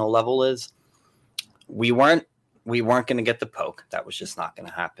personal level, is we weren't going to get the poke. That was just not going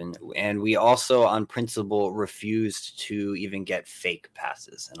to happen. And we also, on principle, refused to even get fake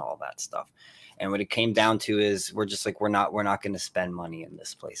passes and all that stuff. And what it came down to is we're just like, we're not going to spend money in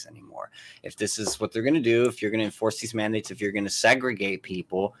this place anymore. If this is what they're going to do, if you're going to enforce these mandates, if you're going to segregate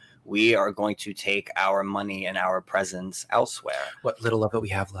people, we are going to take our money and our presence elsewhere. What little of it we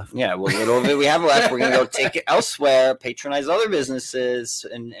have left. Yeah, what little of it we have left, we're going to go take it elsewhere, patronize other businesses,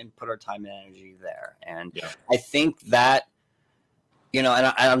 and put our time and energy there. And I think that, and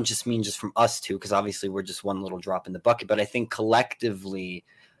I don't just mean just from us two, because obviously we're just one little drop in the bucket, but I think collectively,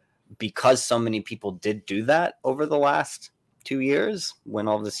 because so many people did do that over the last 2 years, when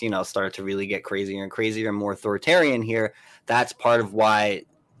all this, started to really get crazier and crazier and more authoritarian here, that's part of why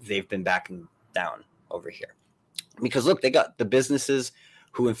they've been backing down over here. Because look, they got the businesses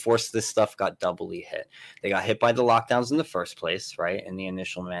who enforced this stuff got doubly hit. They got hit by the lockdowns in the first place, right? And the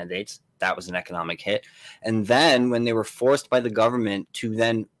initial mandates, that was an economic hit. And then when they were forced by the government to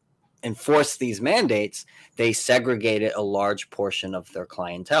then enforce these mandates, they segregated a large portion of their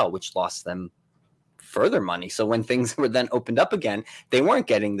clientele, which lost them further money. So when things were then opened up again, they weren't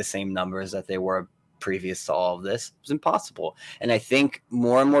getting the same numbers that they were previous to all of this. It was impossible. And I think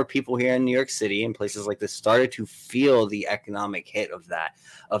more and more people here in New York City and places like this started to feel the economic hit of that,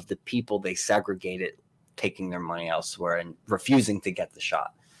 of the people they segregated taking their money elsewhere and refusing to get the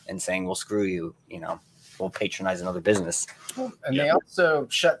shot and saying, well, screw you, we'll patronize another business. And they also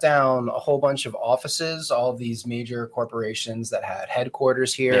shut down a whole bunch of offices, all of these major corporations that had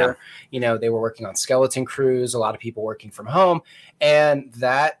headquarters here. They were working on skeleton crews, a lot of people working from home. And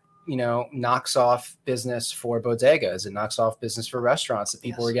that, knocks off business for bodegas. It knocks off business for restaurants that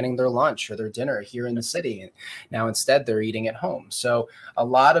people were getting their lunch or their dinner here in the city. And now instead they're eating at home. So a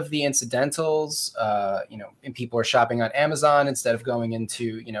lot of the incidentals, and people are shopping on Amazon instead of going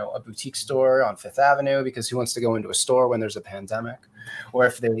into, a boutique store on Fifth Avenue, because who wants to go into a store when there's a pandemic? Or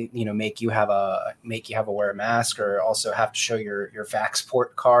if they, make you have a wear a mask, or also have to show your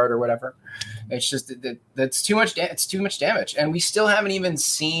Vaxport card or whatever. It's just that's too much. It's too much damage, and we still haven't even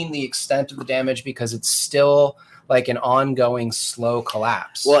seen the extent of the damage, because it's still like an ongoing slow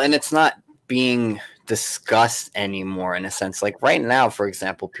collapse. Well, and it's not being discussed anymore in a sense. Like right now, for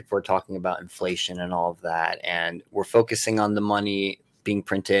example, people are talking about inflation and all of that, and we're focusing on the money being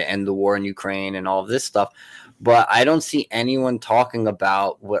printed and the war in Ukraine and all of this stuff. But I don't see anyone talking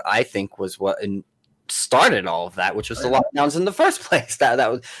about what I think was what started all of that, which was the lockdowns in the first place. That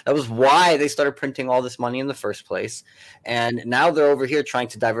was why they started printing all this money in the first place. And now they're over here trying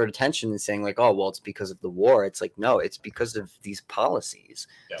to divert attention and saying like, oh, well, it's because of the war. It's like, no, it's because of these policies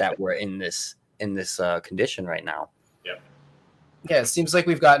that we're in this condition right now. Yeah, it seems like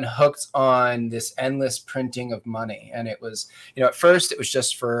we've gotten hooked on this endless printing of money. And it was, at first it was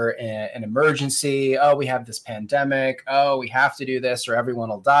just for an emergency. Oh, we have this pandemic. Oh, we have to do this or everyone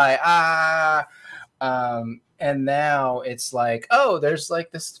will die. And now it's like, oh, there's like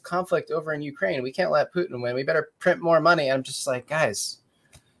this conflict over in Ukraine. We can't let Putin win. We better print more money. I'm just like, guys,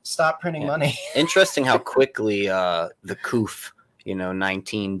 stop printing money. Interesting how quickly the COOF,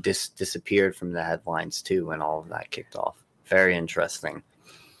 19 disappeared from the headlines too, when all of that kicked off. Very interesting.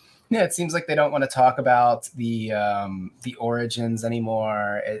 Yeah, it seems like they don't want to talk about the origins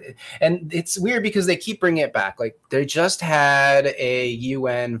anymore. And it's weird because they keep bringing it back. Like they just had a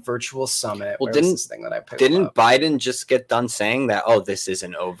UN virtual summit. Well, didn't Biden just get done saying that, oh, this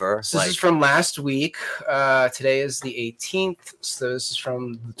isn't over? So this is from last week. Today is the 18th. So this is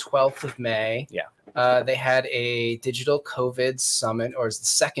from the 12th of May. Yeah. They had a digital COVID summit, or is the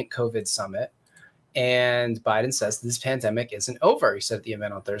second COVID summit. And Biden says this pandemic isn't over. He said at the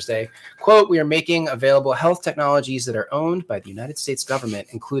event on Thursday, quote, "We are making available health technologies that are owned by the United States government,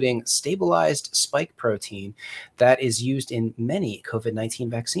 including stabilized spike protein that is used in many COVID-19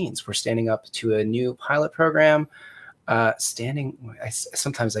 vaccines. We're standing up to a new pilot program.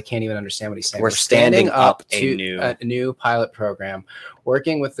 Sometimes I can't even understand what he's saying. We're standing up to a new pilot program,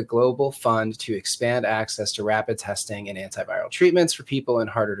 working with the Global Fund to expand access to rapid testing and antiviral treatments for people in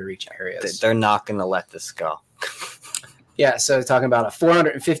harder to reach areas." They're not going to let this go. Yeah, so talking about a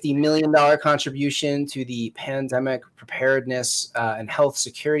 $450 million contribution to the Pandemic Preparedness and Health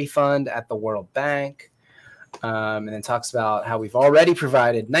Security Fund at the World Bank. And then talks about how we've already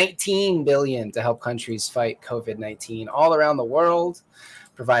provided $19 billion to help countries fight COVID-19 all around the world,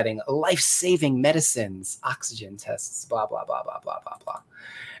 providing life-saving medicines, oxygen tests, blah, blah, blah, blah, blah, blah, blah.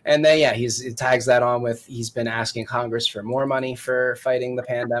 And then, he tags that on with he's been asking Congress for more money for fighting the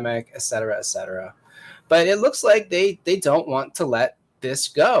pandemic, et cetera, et cetera. But it looks like they don't want to let this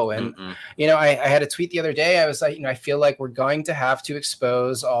go. And, I had a tweet the other day. I was like, I feel like we're going to have to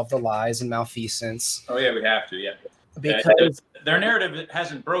expose all the lies and malfeasance. Oh, yeah, we have to, yeah. Because their narrative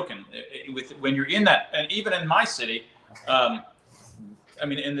hasn't broken. When you're in that, and even in my city,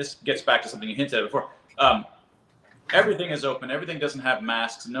 and this gets back to something you hinted at before, everything is open. Everything doesn't have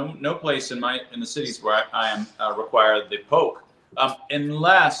masks. No place in the cities where I am require the poke,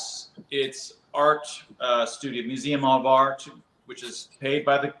 unless it's art studio, Museum of Art, which is paid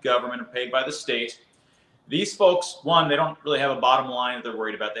by the government or paid by the state. These folks, one, they don't really have a bottom line that they're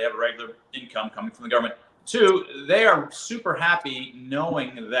worried about. They have a regular income coming from the government. Two, they are super happy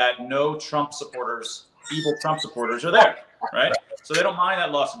knowing that no Trump supporters, evil Trump supporters, are there, right? So they don't mind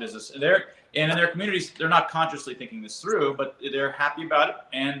that loss of business. And in their communities, they're not consciously thinking this through, but they're happy about it.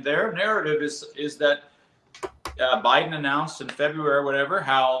 And their narrative is that Biden announced in February or whatever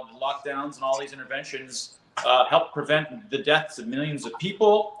how lockdowns and all these interventions helped prevent the deaths of millions of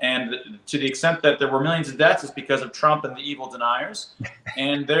people. And to the extent that there were millions of deaths, it's because of Trump and the evil deniers.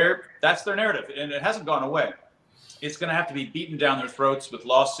 And that's their narrative. And it hasn't gone away. It's going to have to be beaten down their throats with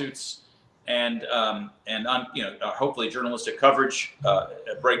lawsuits and hopefully journalistic coverage,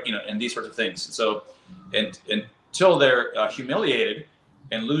 and these sorts of things. So, and until they're humiliated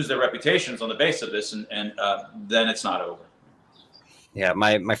and lose their reputations on the basis of this, and then it's not over. Yeah,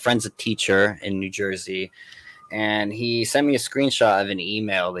 my friend's a teacher in New Jersey, and he sent me a screenshot of an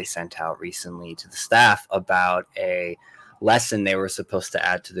email they sent out recently to the staff about a lesson they were supposed to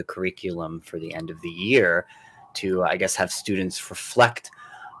add to the curriculum for the end of the year to, I guess, have students reflect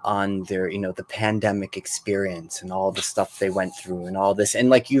on their, the pandemic experience and all the stuff they went through and all this. And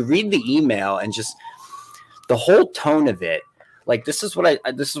like, you read the email and just the whole tone of it, like, this is what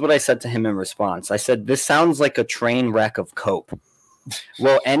I said to him in response. I said, this sounds like a train wreck of cope.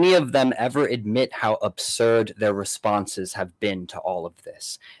 Will any of them ever admit how absurd their responses have been to all of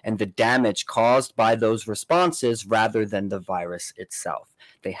this and the damage caused by those responses rather than the virus itself?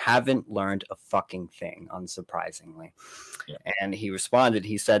 They haven't learned a fucking thing, unsurprisingly. Yeah. And he responded,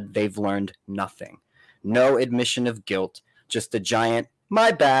 he said, they've learned nothing. No admission of guilt, just a giant,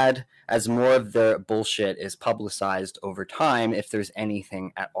 my bad, as more of their bullshit is publicized over time, if there's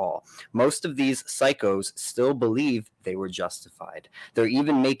anything at all. Most of these psychos still believe they were justified. They're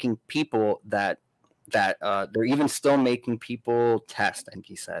even making people they're even still making people test, and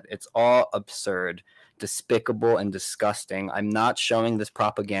he said, it's all absurd, despicable, and disgusting. I'm not showing this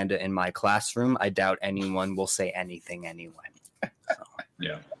propaganda in my classroom. I doubt anyone will say anything anyway. So.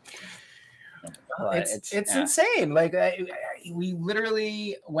 Yeah. It's insane. Like we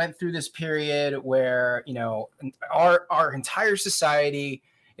literally went through this period where, our entire society,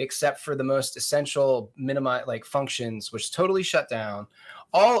 except for the most essential functions, was totally shut down,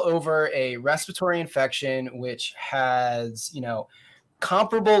 all over a respiratory infection, which has,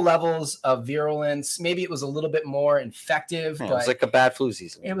 comparable levels of virulence. Maybe it was a little bit more infective. Yeah, but it was like a bad flu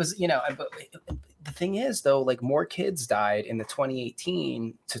season. It was, but the thing is, though, like, more kids died in the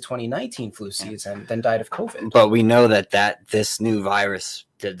 2018 to 2019 flu season than died of COVID. But we know that this new virus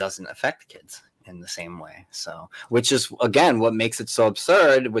doesn't affect kids in the same way. So, which is again what makes it so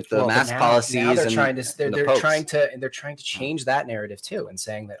absurd with the mask policies. Now they're trying to change that narrative too, and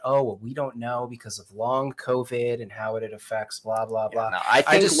saying that, oh, well, we don't know because of long COVID and how it affects blah blah blah. No,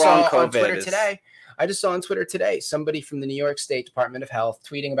 I just saw on Twitter today. I just saw on Twitter today somebody from the New York State Department of Health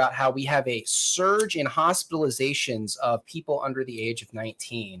tweeting about how we have a surge in hospitalizations of people under the age of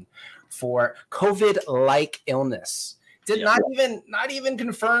 19 for COVID-like illness. Not even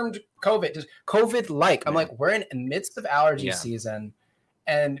confirmed COVID, just COVID-like. I'm like, we're in the midst of allergy season,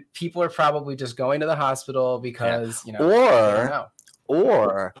 and people are probably just going to the hospital because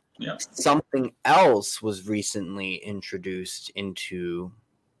or something else was recently introduced into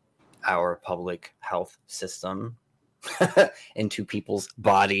our public health system, into people's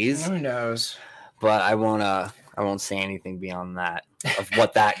bodies. Who knows? But I won't say anything beyond that of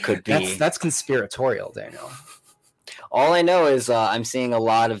what that could be. That's conspiratorial, Daniel. All I know is I'm seeing a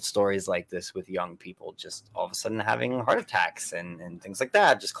lot of stories like this with young people just all of a sudden having heart attacks and things like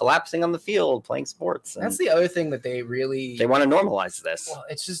that, just collapsing on the field, playing sports. That's the other thing that they want to normalize this. Well,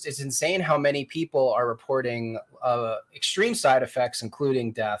 it's insane how many people are reporting extreme side effects,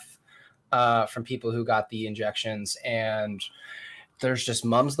 including death, from people who got the injections. And there's just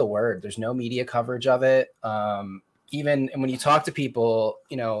mum's the word. There's no media coverage of it. Even when you talk to people,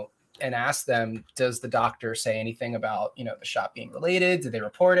 and asked them, does the doctor say anything about, the shot being related? Did they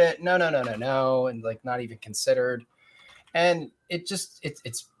report it? No. And like not even considered. And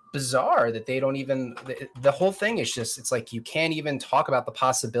it's bizarre that they don't even, the whole thing is just, it's like you can't even talk about the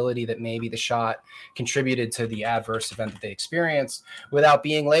possibility that maybe the shot contributed to the adverse event that they experienced without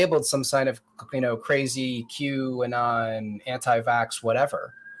being labeled some kind of, crazy QAnon, anti-vax,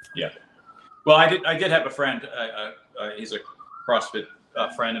 whatever. Yeah. Well, I did have a friend, he's a CrossFit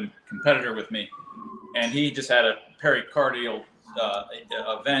friend and competitor with me, and he just had a pericardial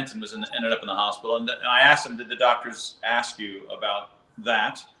event and ended up in the hospital. And I asked him, did the doctors ask you about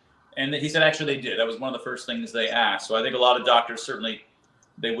that? And he said, actually, they did. That was one of the first things they asked. So I think a lot of doctors, certainly,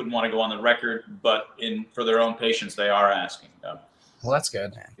 they wouldn't want to go on the record, but for their own patients, they are asking. Well, that's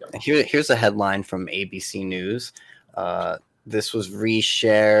good. Here's a headline from ABC News. This was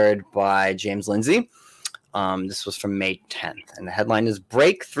reshared by James Lindsay. This was from May 10th, and the headline is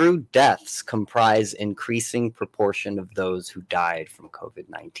 "Breakthrough Deaths Comprise Increasing Proportion of Those Who Died from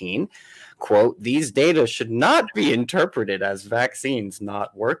COVID-19." Quote, "These data should not be interpreted as vaccines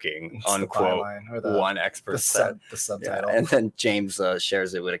not working," unquote, one expert said. The subtitle. Yeah. And then James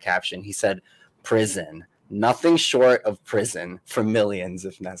shares it with a caption. He said, "Prison. Nothing short of prison for millions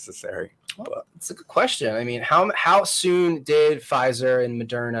if necessary." Well, it's a good question. I mean, how soon did Pfizer and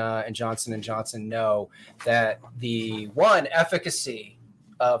Moderna and Johnson & Johnson know that the one efficacy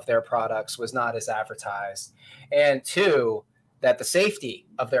of their products was not as advertised, and two, that the safety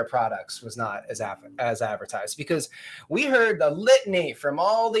of their products was not as advertised? Because we heard the litany from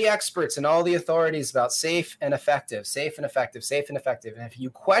all the experts and all the authorities about safe and effective, safe and effective, safe and effective. And if you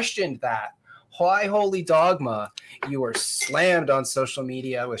questioned that high holy dogma, you were slammed on social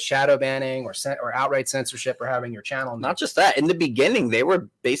media with shadow banning or outright censorship or having your channel. Not just that. In the beginning, they were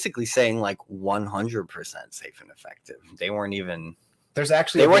basically saying like 100% safe and effective. They weren't even. There's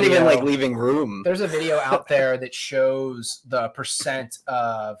actually they weren't even like leaving room. There's a video out there that shows the percent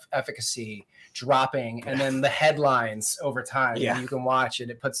of efficacy dropping, and then the headlines over time. Yeah. And you can watch it.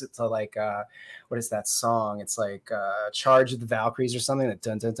 It puts it to like what is that song? It's like Charge of the Valkyries or something. That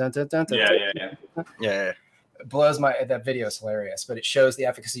dun dun dun dun dun. Yeah. It blows that video is hilarious, but it shows the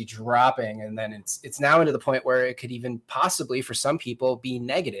efficacy dropping, and then it's now into the point where it could even possibly for some people be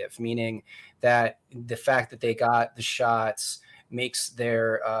negative, meaning that the fact that they got the shots makes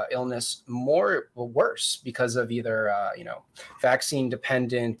their illness worse because of either vaccine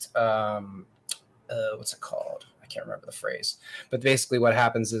dependent what's it called? I can't remember the phrase, but basically what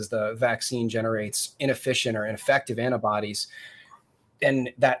happens is the vaccine generates inefficient or ineffective antibodies, and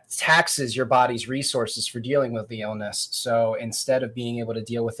that taxes your body's resources for dealing with the illness. So instead of being able to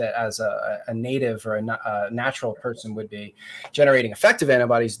deal with it as a native or a natural person would be generating effective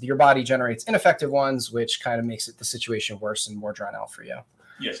antibodies, your body generates ineffective ones, which kind of makes the situation worse and more drawn out for you.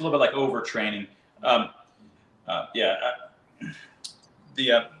 Yeah, it's a little bit like overtraining.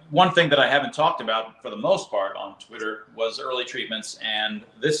 The one thing that I haven't talked about for the most part on Twitter was early treatments and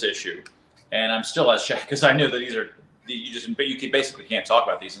this issue. And I'm still as shocked because I knew that these are, you basically can't talk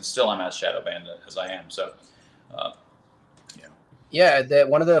about these, and still I'm as shadow banned as I am. So, Yeah, that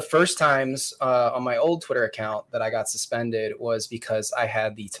one of the first times on my old Twitter account that I got suspended was because I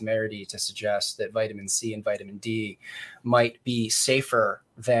had the temerity to suggest that vitamin C and vitamin D might be safer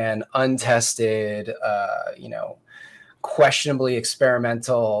than untested, questionably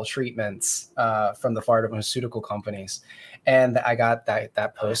experimental treatments from the pharmaceutical companies. And I got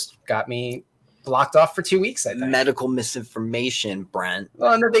that post got me blocked off for 2 weeks, I think. Medical misinformation, Brent.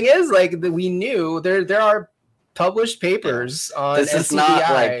 Well, and the thing is, like, we knew there are published papers on this NCBI. Is not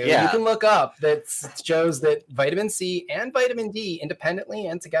like, you can look up that shows that vitamin C and vitamin D independently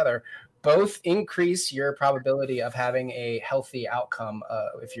and together both increase your probability of having a healthy outcome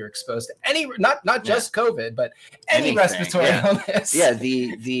if you're exposed to any, not just COVID, but any respiratory illness. Yeah,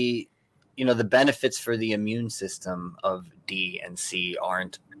 the benefits for the immune system of D and C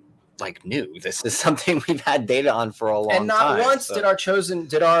aren't like new. This is something we've had data on for a long time. And not once did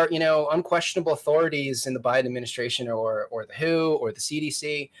our unquestionable authorities in the Biden administration or the WHO or the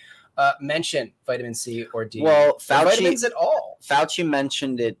CDC mention vitamin C or D. Well, vitamins at all. Fauci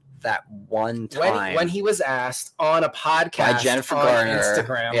mentioned it that one time when he was asked on a podcast by Jennifer Garner,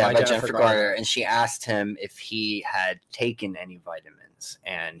 Instagram, by Jennifer Garner, and she asked him if he had taken any vitamins,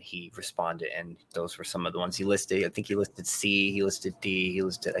 and he responded, and those were some of the ones he listed. I think he listed C, he listed D, he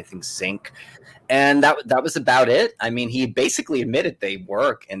listed, I think, zinc, and that was about it. I mean, he basically admitted they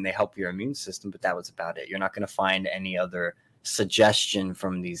work and they help your immune system, but that was about it. You're not going to find any other suggestion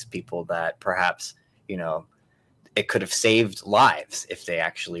from these people that perhaps it could have saved lives if they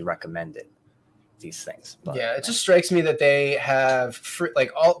actually recommend it. these things. But, yeah, it just strikes me that they have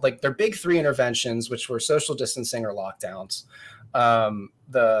their big three interventions, which were social distancing or lockdowns,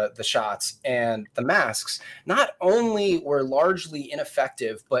 the shots and the masks, not only were largely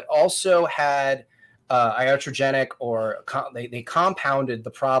ineffective, but also had iatrogenic they compounded the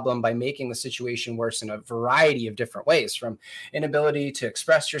problem by making the situation worse in a variety of different ways, from inability to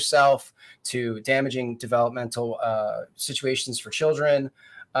express yourself to damaging developmental situations for children,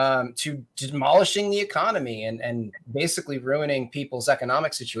 to demolishing the economy and basically ruining people's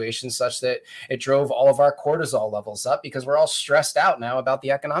economic situations, such that it drove all of our cortisol levels up because we're all stressed out now about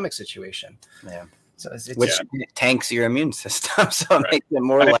the economic situation. Yeah. So which tanks your immune system, so it makes it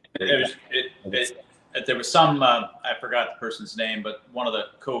more likely. There was some, I forgot the person's name, but one of the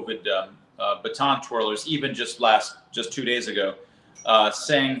COVID baton twirlers, even just 2 days ago,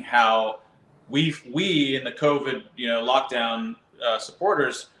 saying how we in the COVID lockdown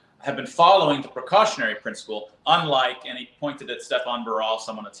supporters have been following the precautionary principle, unlike, and he pointed at Stefan Baral,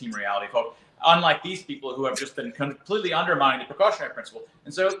 someone at Team Reality, unlike these people who have just been completely undermining the precautionary principle.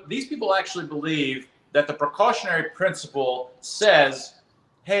 And so these people actually believe that the precautionary principle says,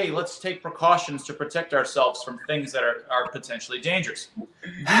 hey, let's take precautions to protect ourselves from things that are potentially dangerous. Do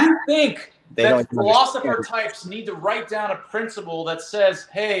you think that philosopher types need to write down a principle that says,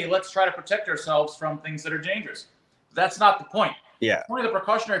 hey, let's try to protect ourselves from things that are dangerous? That's not the point. Yeah. The point of the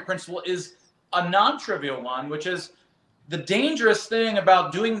precautionary principle is a non-trivial one, which is the dangerous thing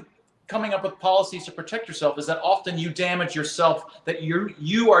about coming up with policies to protect yourself is that often you damage yourself, that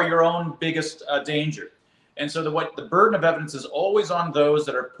you are your own biggest danger. And so the burden of evidence is always on those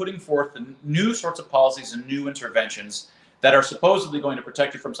that are putting forth the new sorts of policies and new interventions that are supposedly going to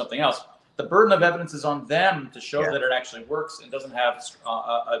protect you from something else. The burden of evidence is on them to show that it actually works and doesn't have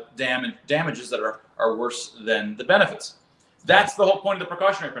damages that are worse than the benefits. That's the whole point of the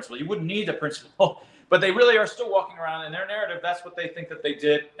precautionary principle. You wouldn't need a principle, but they really are still walking around in their narrative. That's what they think that they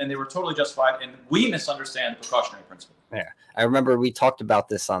did, and they were totally justified. And we misunderstand the precautionary principle. Yeah, I remember we talked about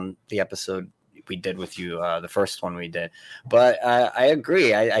this on the episode we did with you, the first one we did. But I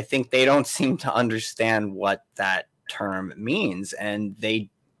agree. I think they don't seem to understand what that term means, and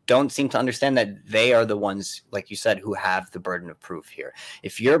they don't seem to understand that they are the ones, like you said, who have the burden of proof here.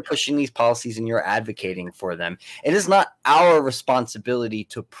 If you're pushing these policies and you're advocating for them, it is not our responsibility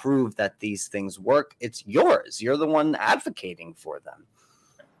to prove that these things work. It's yours. You're the one advocating for them.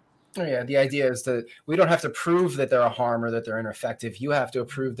 Oh, yeah, the idea is that we don't have to prove that they're a harm or that they're ineffective. You have to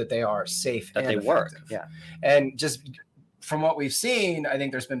prove that they are safe, that and they effective. Work. Yeah, and just from what we've seen, I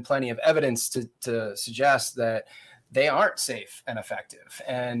think there's been plenty of evidence to suggest that they aren't safe and effective.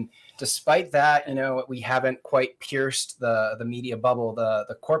 And despite that, we haven't quite pierced the media bubble.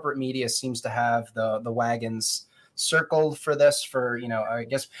 The corporate media seems to have the wagons circled for this, I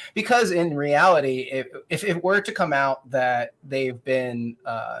guess, because in reality, if it were to come out that they've been,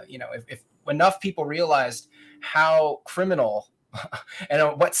 if enough people realized how criminal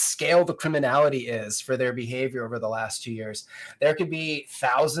and what scale the criminality is for their behavior over the last 2 years, there could be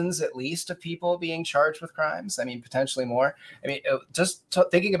thousands at least of people being charged with crimes. I mean, potentially more. I mean,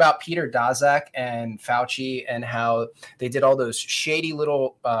 thinking about Peter Daszak and Fauci and how they did all those shady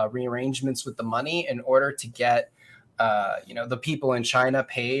little rearrangements with the money in order to get the people in China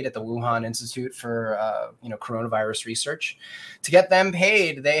paid at the Wuhan Institute for, coronavirus research. To get them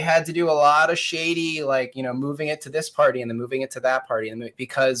paid, they had to do a lot of shady, moving it to this party and then moving it to that party, and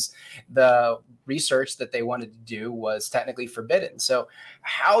because the research that they wanted to do was technically forbidden. So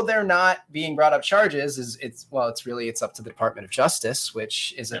how they're not being brought up charges it's up to the Department of Justice,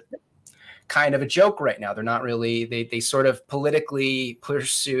 which is a kind of a joke right now. They're not really, they sort of politically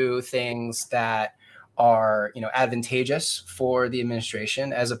pursue things that are advantageous for the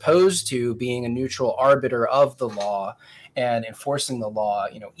administration, as opposed to being a neutral arbiter of the law and enforcing the law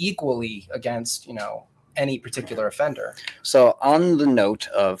equally against any particular offender. So on the note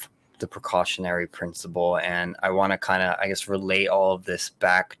of the precautionary principle, and I want to kind of relate all of this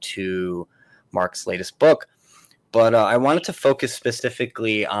back to Mark's latest book, but I wanted to focus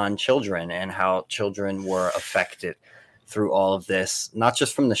specifically on children and how children were affected through all of this, not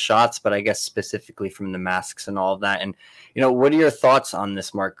just from the shots, but I guess specifically from the masks and all of that. And, what are your thoughts on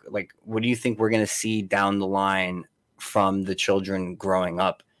this, Mark? Like, what do you think we're going to see down the line from the children growing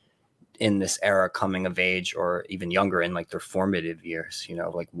up in this era, coming of age, or even younger in their formative years,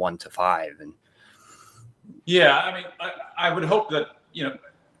 1 to 5? And yeah, I mean, I would hope that,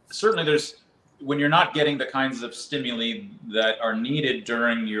 certainly when you're not getting the kinds of stimuli that are needed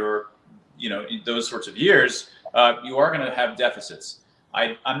during your, those sorts of years, you are going to have deficits.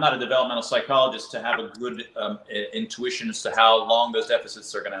 I'm not a developmental psychologist to have a good intuition as to how long those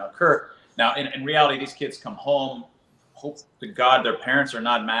deficits are going to occur. Now, in reality, these kids come home, hope to God their parents are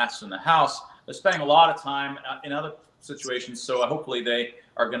not masked in the house. They're spending a lot of time in other situations, so hopefully they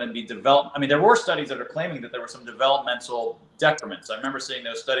are going to be developed. I mean, there were studies that are claiming that there were some developmental decrements. I remember seeing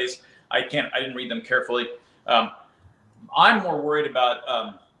those studies. I didn't read them carefully. I'm more worried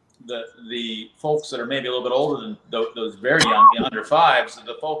about the folks that are maybe a little bit older than those very young, the under fives,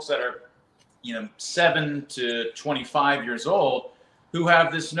 the folks that are 7 to 25 years old, who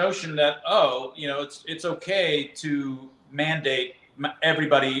have this notion that it's okay to mandate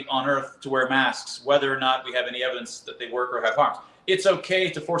everybody on Earth to wear masks, whether or not we have any evidence that they work or have harms. It's okay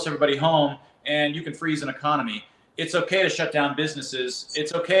to force everybody home, and you can freeze an economy. It's okay to shut down businesses.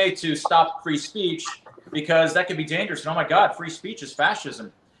 It's okay to stop free speech because that could be dangerous. And oh my God, free speech is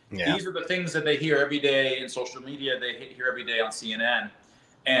fascism. Yeah. These are the things that they hear every day in social media. They hear every day on CNN.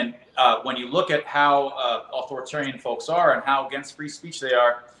 And when you look at how authoritarian folks are and how against free speech they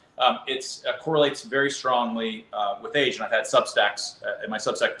are, it correlates very strongly with age. And I've had Substacks in my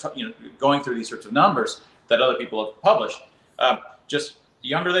Substack, going through these sorts of numbers that other people have published. Just the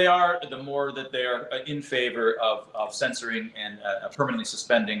younger they are, the more that they are in favor of censoring and permanently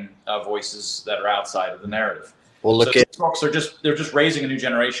suspending voices that are outside of the narrative. Well, look at folks they're just raising a new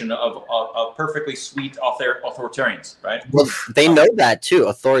generation of perfectly sweet authoritarians, right? Well, they know that too.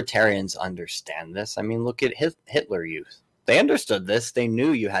 Authoritarians understand this. I mean, look at Hitler Youth. They understood this. They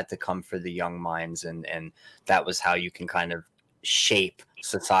knew you had to come for the young minds, and that was how you can kind of shape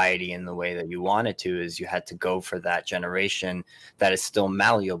society in the way that you wanted to, is you had to go for that generation that is still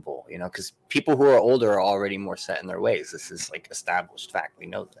malleable, because people who are older are already more set in their ways. This is like established fact. We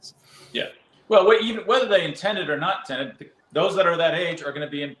know this. Yeah. Well, even whether they intended or not intended, those that are that age are going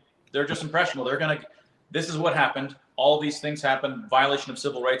to be they're just impressionable. This is what happened. All these things happened. Violation of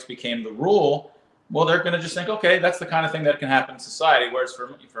civil rights became the rule. Well, they're going to just think, okay, that's the kind of thing that can happen in society. Whereas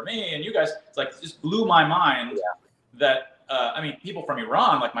for me and you guys, it's like, it just blew my mind that, people from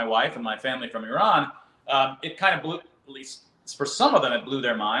Iran, like my wife and my family from Iran, it kind of blew, at least for some of them, it blew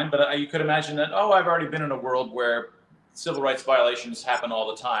their mind. But you could imagine that, I've already been in a world where civil rights violations happen all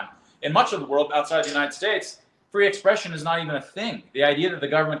the time. In much of the world outside the United States, free expression is not even a thing. The idea that the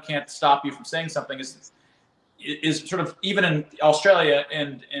government can't stop you from saying something is sort of, even in Australia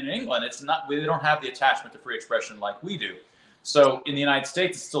and in England, it's not. They don't have the attachment to free expression like we do. So in the United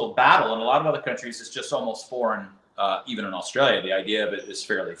States, it's still a battle. In a lot of other countries, it's just almost foreign. Even in Australia, the idea of it is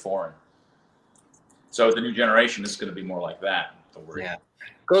fairly foreign. So the new generation is going to be more like that. Yeah,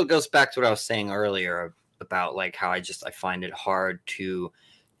 goes back to what I was saying earlier about like how I find it hard to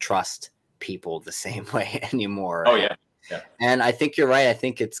trust people the same way anymore. Oh yeah. And I think you're right. I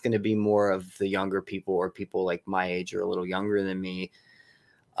think it's going to be more of the younger people, or people like my age or a little younger than me.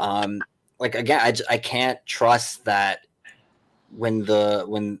 Like again, I can't trust that when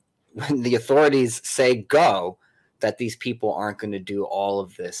the authorities say go, that these people aren't going to do all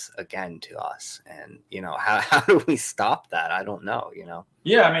of this again to us. And how do we stop that? I don't know.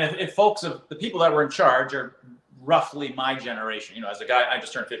 Yeah, I mean, if folks of the people that were in charge are roughly my generation, as a guy, I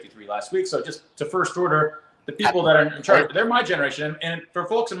just turned 53 last week. So just to first order, the people that are in charge, they're my generation. And for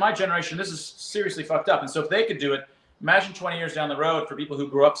folks in my generation, this is seriously fucked up. And so if they could do it, imagine 20 years down the road, for people who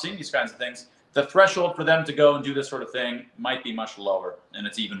grew up seeing these kinds of things, the threshold for them to go and do this sort of thing might be much lower. And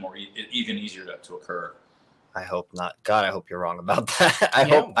it's even easier to occur. I hope not. God, I hope you're wrong about that. I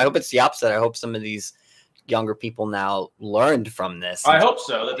hope it's the opposite. I hope some of these younger people now learned from this. I hope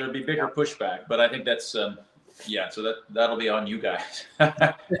so, that there'd be bigger pushback. But I think that's, so that'll be on you guys. You're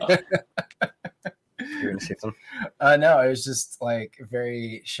gonna say something? No, it was just like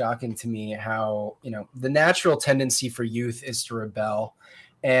very shocking to me how, the natural tendency for youth is to rebel.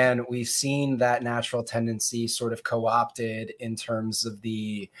 And we've seen that natural tendency sort of co-opted in terms of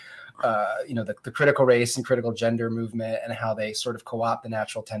the critical race and critical gender movement, and how they sort of co-opt the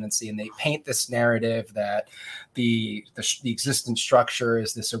natural tendency, and they paint this narrative that the existing structure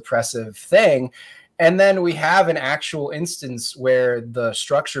is this oppressive thing. And then we have an actual instance where the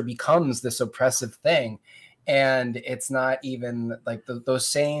structure becomes this oppressive thing. And it's not even like those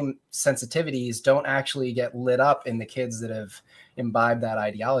same sensitivities don't actually get lit up in the kids that have imbibed that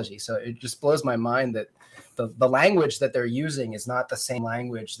ideology. So it just blows my mind that the language that they're using is not the same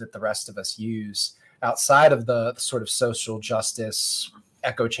language that the rest of us use outside of the sort of social justice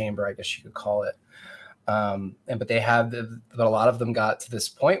echo chamber, I guess you could call it. But a lot of them got to this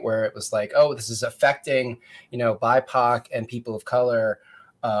point where it was like, this is affecting, BIPOC and people of color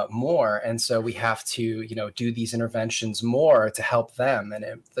more. And so we have to, do these interventions more to help them.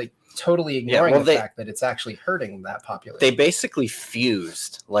 And totally ignoring the fact that it's actually hurting that population. They basically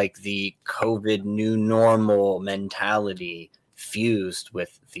fused like the COVID new normal mentality fused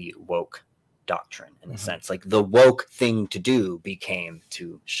with the woke doctrine in a sense. Like the woke thing to do became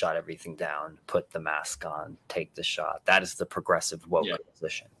to shut everything down, put the mask on, take the shot. That is the progressive woke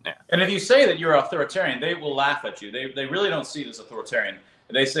position. Yeah. And if you say that you're authoritarian, they will laugh at you. They really don't see it as authoritarian.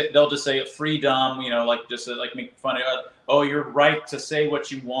 They'll just say freedom, like just like make fun of, oh, you're right to say what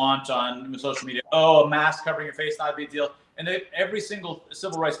you want on social media. Oh, a mask covering your face, not a big deal. And every single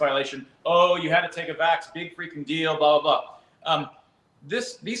civil rights violation, oh, you had to take a vax, big freaking deal, blah, blah, blah.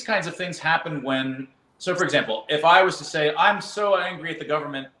 These kinds of things happen when, so for example, if I was to say, I'm so angry at the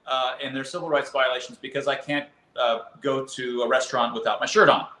government and their civil rights violations because I can't go to a restaurant without my shirt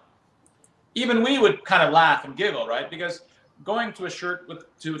on. Even we would kind of laugh and giggle, right? Because going to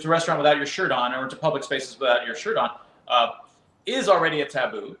a restaurant without your shirt on or to public spaces without your shirt on is already a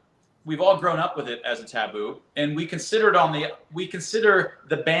taboo. We've all grown up with it as a taboo, and we consider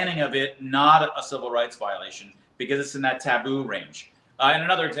the banning of it not a civil rights violation because it's in that taboo range. And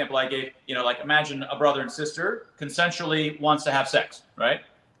another example I gave, like imagine a brother and sister consensually wants to have sex, right?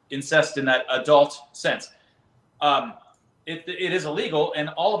 Incest in that adult sense. It is illegal, and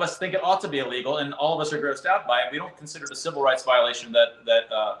all of us think it ought to be illegal, and all of us are grossed out by it. We don't consider it a civil rights violation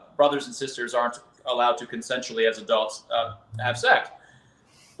that brothers and sisters aren't allowed to consensually as adults have sex.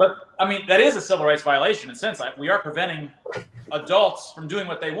 But I mean, that is a civil rights violation in a sense. We are preventing adults from doing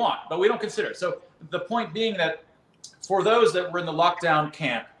what they want, but we don't consider it. So the point being that for those that were in the lockdown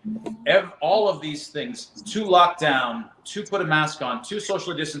camp, all of these things, to lock down, to put a mask on, to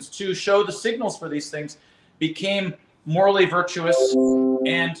socially distance, to show the signals for these things, became morally virtuous,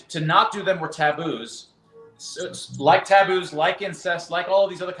 and to not do them were taboos. So it's like taboos, like incest, like all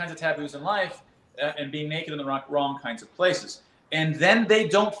of these other kinds of taboos in life, and being naked in the wrong kinds of places. And then they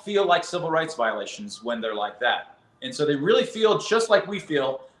don't feel like civil rights violations when they're like that. And so they really feel just like we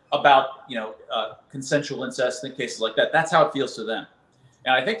feel about, consensual incest in cases like that. That's how it feels to them.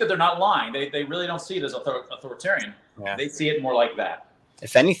 And I think that they're not lying. They really don't see it as authoritarian. Yeah. They see it more like that.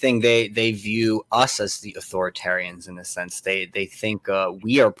 If anything, they view us as the authoritarians in a sense. They think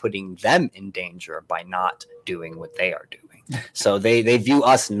we are putting them in danger by not doing what they are doing. So they view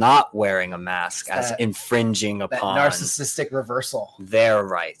us not wearing a mask as infringing upon narcissistic reversal their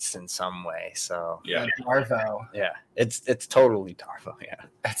rights in some way. So Darvo. Yeah, it's totally Darvo. Yeah,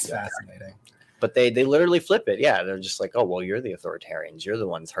 that's fascinating. But they literally flip it. Yeah, they're just like, oh, well, you're the authoritarians. You're the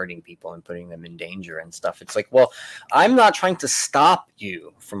ones hurting people and putting them in danger and stuff. It's like, well, I'm not trying to stop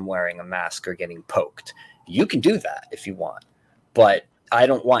you from wearing a mask or getting poked. You can do that if you want. But I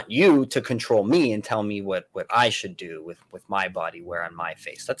don't want you to control me and tell me what I should do with my body, wear on my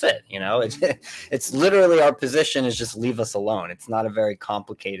face. That's it. It's literally our position is just leave us alone. It's not a very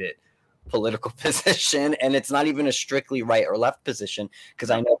complicated political position, and it's not even a strictly right or left position, because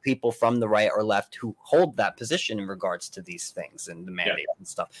I know people from the right or left who hold that position in regards to these things and the mandate and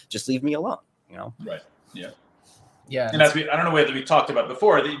stuff. Just leave me alone, Right. Yeah. Yeah. And as I don't know whether we talked about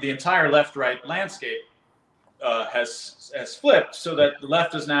before, the entire left-right landscape has flipped, so that the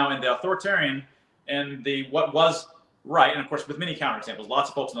left is now in the authoritarian, and what was right, and of course with many counterexamples, lots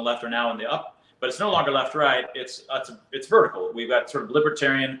of folks on the left are now in the up, but it's no longer left-right. It's vertical. We've got sort of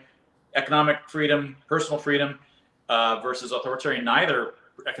libertarian, economic freedom, personal freedom, versus authoritarian, neither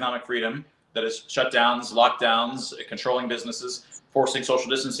economic freedom, that is shutdowns, lockdowns, controlling businesses, forcing social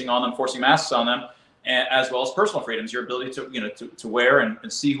distancing on them, forcing masks on them, and as well as personal freedoms, your ability to wear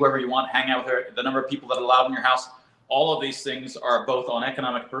and see whoever you want, hang out with the number of people that are allowed in your house. All of these things are both on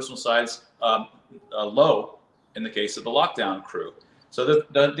economic and personal sides low in the case of the lockdown crew. So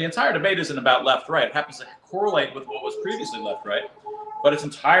the entire debate isn't about left-right. It happens to correlate with what was previously left-right, but it's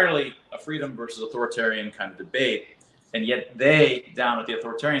entirely a freedom versus authoritarian kind of debate. And yet they, down at the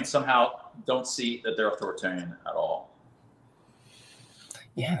authoritarian, somehow don't see that they're authoritarian at all.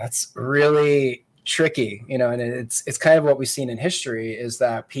 Yeah, that's really tricky, and it's kind of what we've seen in history, is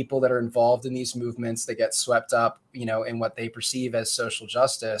that people that are involved in these movements that get swept up, in what they perceive as social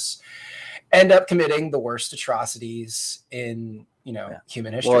justice, end up committing the worst atrocities in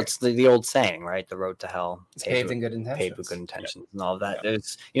human history. Well, it's the old saying, right? The road to hell is paved with good intentions. Paved with good intentions and all that.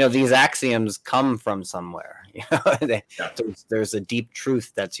 There's, these axioms come from somewhere. There's a deep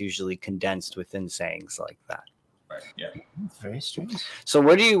truth that's usually condensed within sayings like that. Right. Yeah. It's very strange. So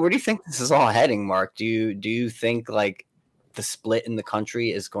where do you think this is all heading, Mark? Do you think like the split in the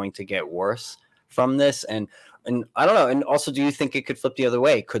country is going to get worse from this? And I don't know. And also, do you think it could flip the other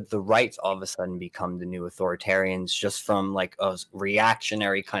way? Could the right all of a sudden become the new authoritarians just from like a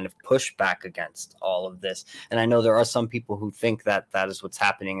reactionary kind of pushback against all of this? And I know there are some people who think that is what's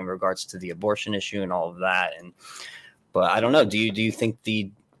happening in regards to the abortion issue and all of that. But I don't know. Do you think the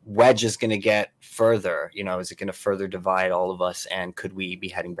wedge is going to get further? Is it going to further divide all of us? And could we be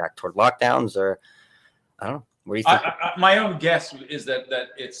heading back toward lockdowns, or I don't know. What do you think? My own guess is that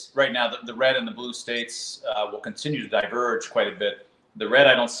it's right now the red and the blue states will continue to diverge quite a bit. The red,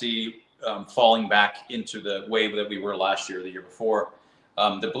 I don't see falling back into the wave that we were last year or the year before.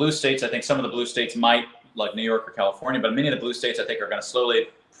 The blue states, I think some of the blue states might, like New York or California, but many of the blue states, I think, are going to slowly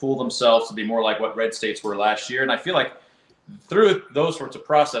fool themselves to be more like what red states were last year. And I feel like through those sorts of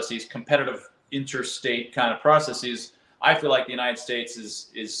processes, competitive interstate kind of processes, I feel like the United States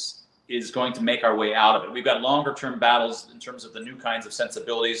is going to make our way out of it. We've got longer term battles in terms of the new kinds of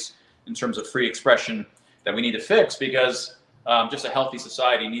sensibilities, in terms of free expression that we need to fix, because just a healthy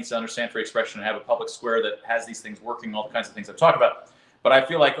society needs to understand free expression and have a public square that has these things working, all the kinds of things I've talked about. But I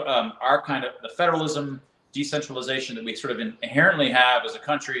feel like our kind of the federalism, decentralization that we sort of inherently have as a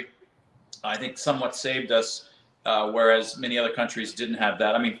country, I think somewhat saved us, whereas many other countries didn't have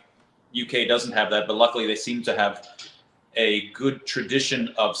that. I mean, UK doesn't have that, but luckily they seem to have a good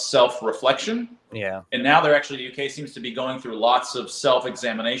tradition of self-reflection. Yeah. And now the UK seems to be going through lots of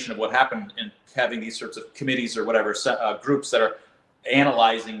self-examination of what happened, and having these sorts of committees or whatever, groups that are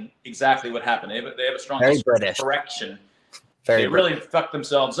analyzing exactly what happened. They have a strong correction. They really fucked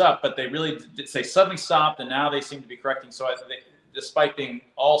themselves up, but they suddenly stopped, and now they seem to be correcting. So despite being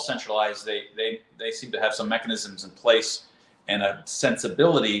all centralized, they seem to have some mechanisms in place and a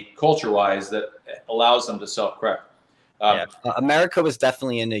sensibility culture-wise that allows them to self-correct. America was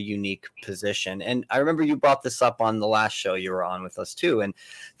definitely in a unique position. And I remember you brought this up on the last show you were on with us too. And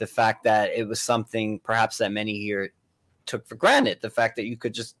the fact that it was something perhaps that many here took for granted, the fact that you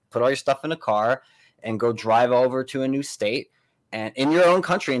could just put all your stuff in a car and go drive over to a new state and in your own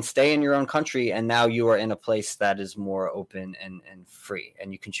country and stay in your own country. And now you are in a place that is more open and free,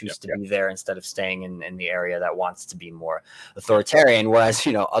 and you can choose to be there instead of staying in the area that wants to be more authoritarian. Whereas,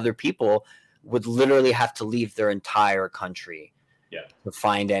 other people would literally have to leave their entire country to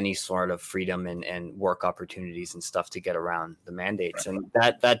find any sort of freedom and work opportunities and stuff to get around the mandates. Right. And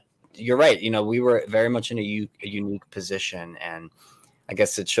that you're right. We were very much in a unique position, and I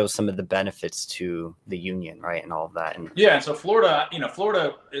guess it shows some of the benefits to the union, right, and all of that. And so Florida,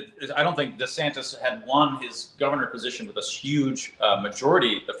 I don't think DeSantis had won his governor position with a huge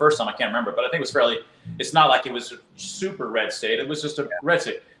majority the first time. I can't remember, but I think it was it's not like it was a super red state. It was just a red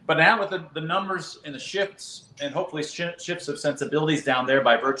state. But now with the numbers and the shifts, and hopefully shifts of sensibilities down there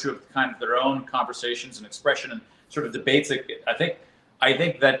by virtue of kind of their own conversations and expression and sort of debates, I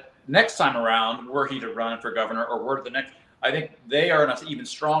think that next time around, were he to run for governor, or were the next, I think they are in an even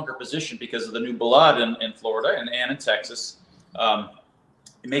stronger position because of the new blood in Florida and in Texas.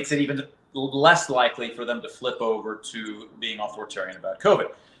 It makes it even less likely for them to flip over to being authoritarian about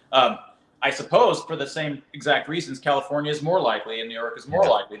COVID. I suppose for the same exact reasons, California is more likely and New York is more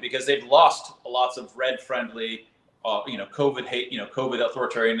likely, because they've lost lots of red-friendly, COVID hate, COVID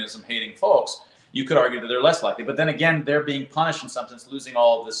authoritarianism hating folks. You could argue that they're less likely, but then again, they're being punished in some sense, losing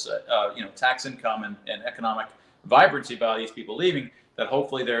all of this, tax income and economic vibrancy by these people leaving. That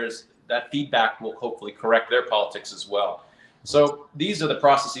hopefully that feedback will hopefully correct their politics as well. So these are the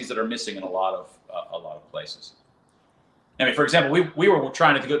processes that are missing in a lot of places. I mean, for example, we were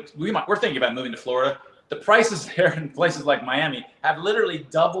trying to go. We're thinking about moving to Florida. The prices there in places like Miami have literally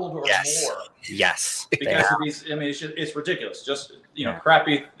doubled or more. Yes. Because of these. I mean, it's ridiculous. Just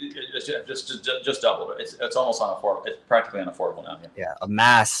crappy. Just doubled. It's almost unaffordable. It's practically unaffordable now. Yeah, a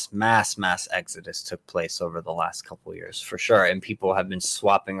mass exodus took place over the last couple of years for sure, and people have been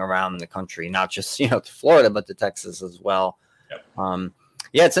swapping around the country, not just to Florida, but to Texas as well. Yep.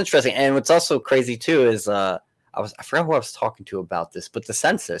 It's interesting, and what's also crazy too is I forgot who I was talking to about this, but the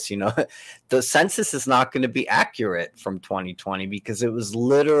census, the census is not going to be accurate from 2020 because it was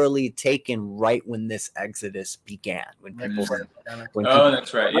literally taken right when this exodus began.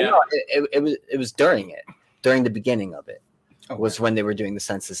 That's right. Yeah. It was during the beginning of it was when they were doing the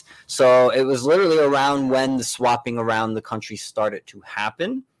census. So it was literally around when the swapping around the country started to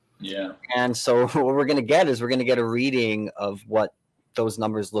happen. Yeah. And so what we're going to get a reading of what those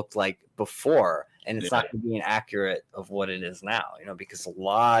numbers looked like before. And it's not going to be an accurate of what it is now, because a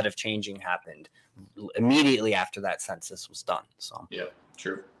lot of changing happened immediately after that census was done. So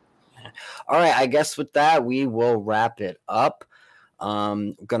true. All right, I guess with that we will wrap it up.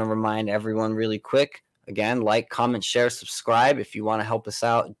 I'm going to remind everyone really quick again: like, comment, share, subscribe. If you want to help us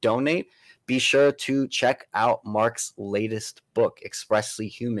out, donate. Be sure to check out Mark's latest book, Expressly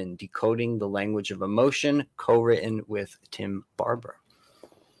Human: Decoding the Language of Emotion, co-written with Tim Barber.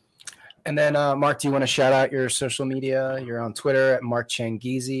 And then, Mark, do you want to shout out your social media? You're on Twitter at Mark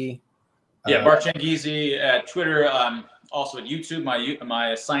Changizi. Mark Changizi at Twitter. also at YouTube,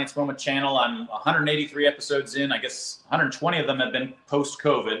 my Science Moment channel. I'm 183 episodes in. I guess 120 of them have been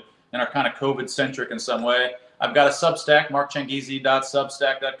post-COVID and are kind of COVID-centric in some way. I've got a Substack,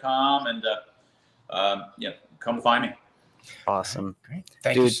 markchangizi.substack.com, and come find me. Awesome. Great.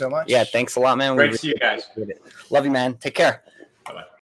 Thank you so much. Yeah, thanks a lot, man. Great to see you guys. Love you, man. Take care. Bye-bye.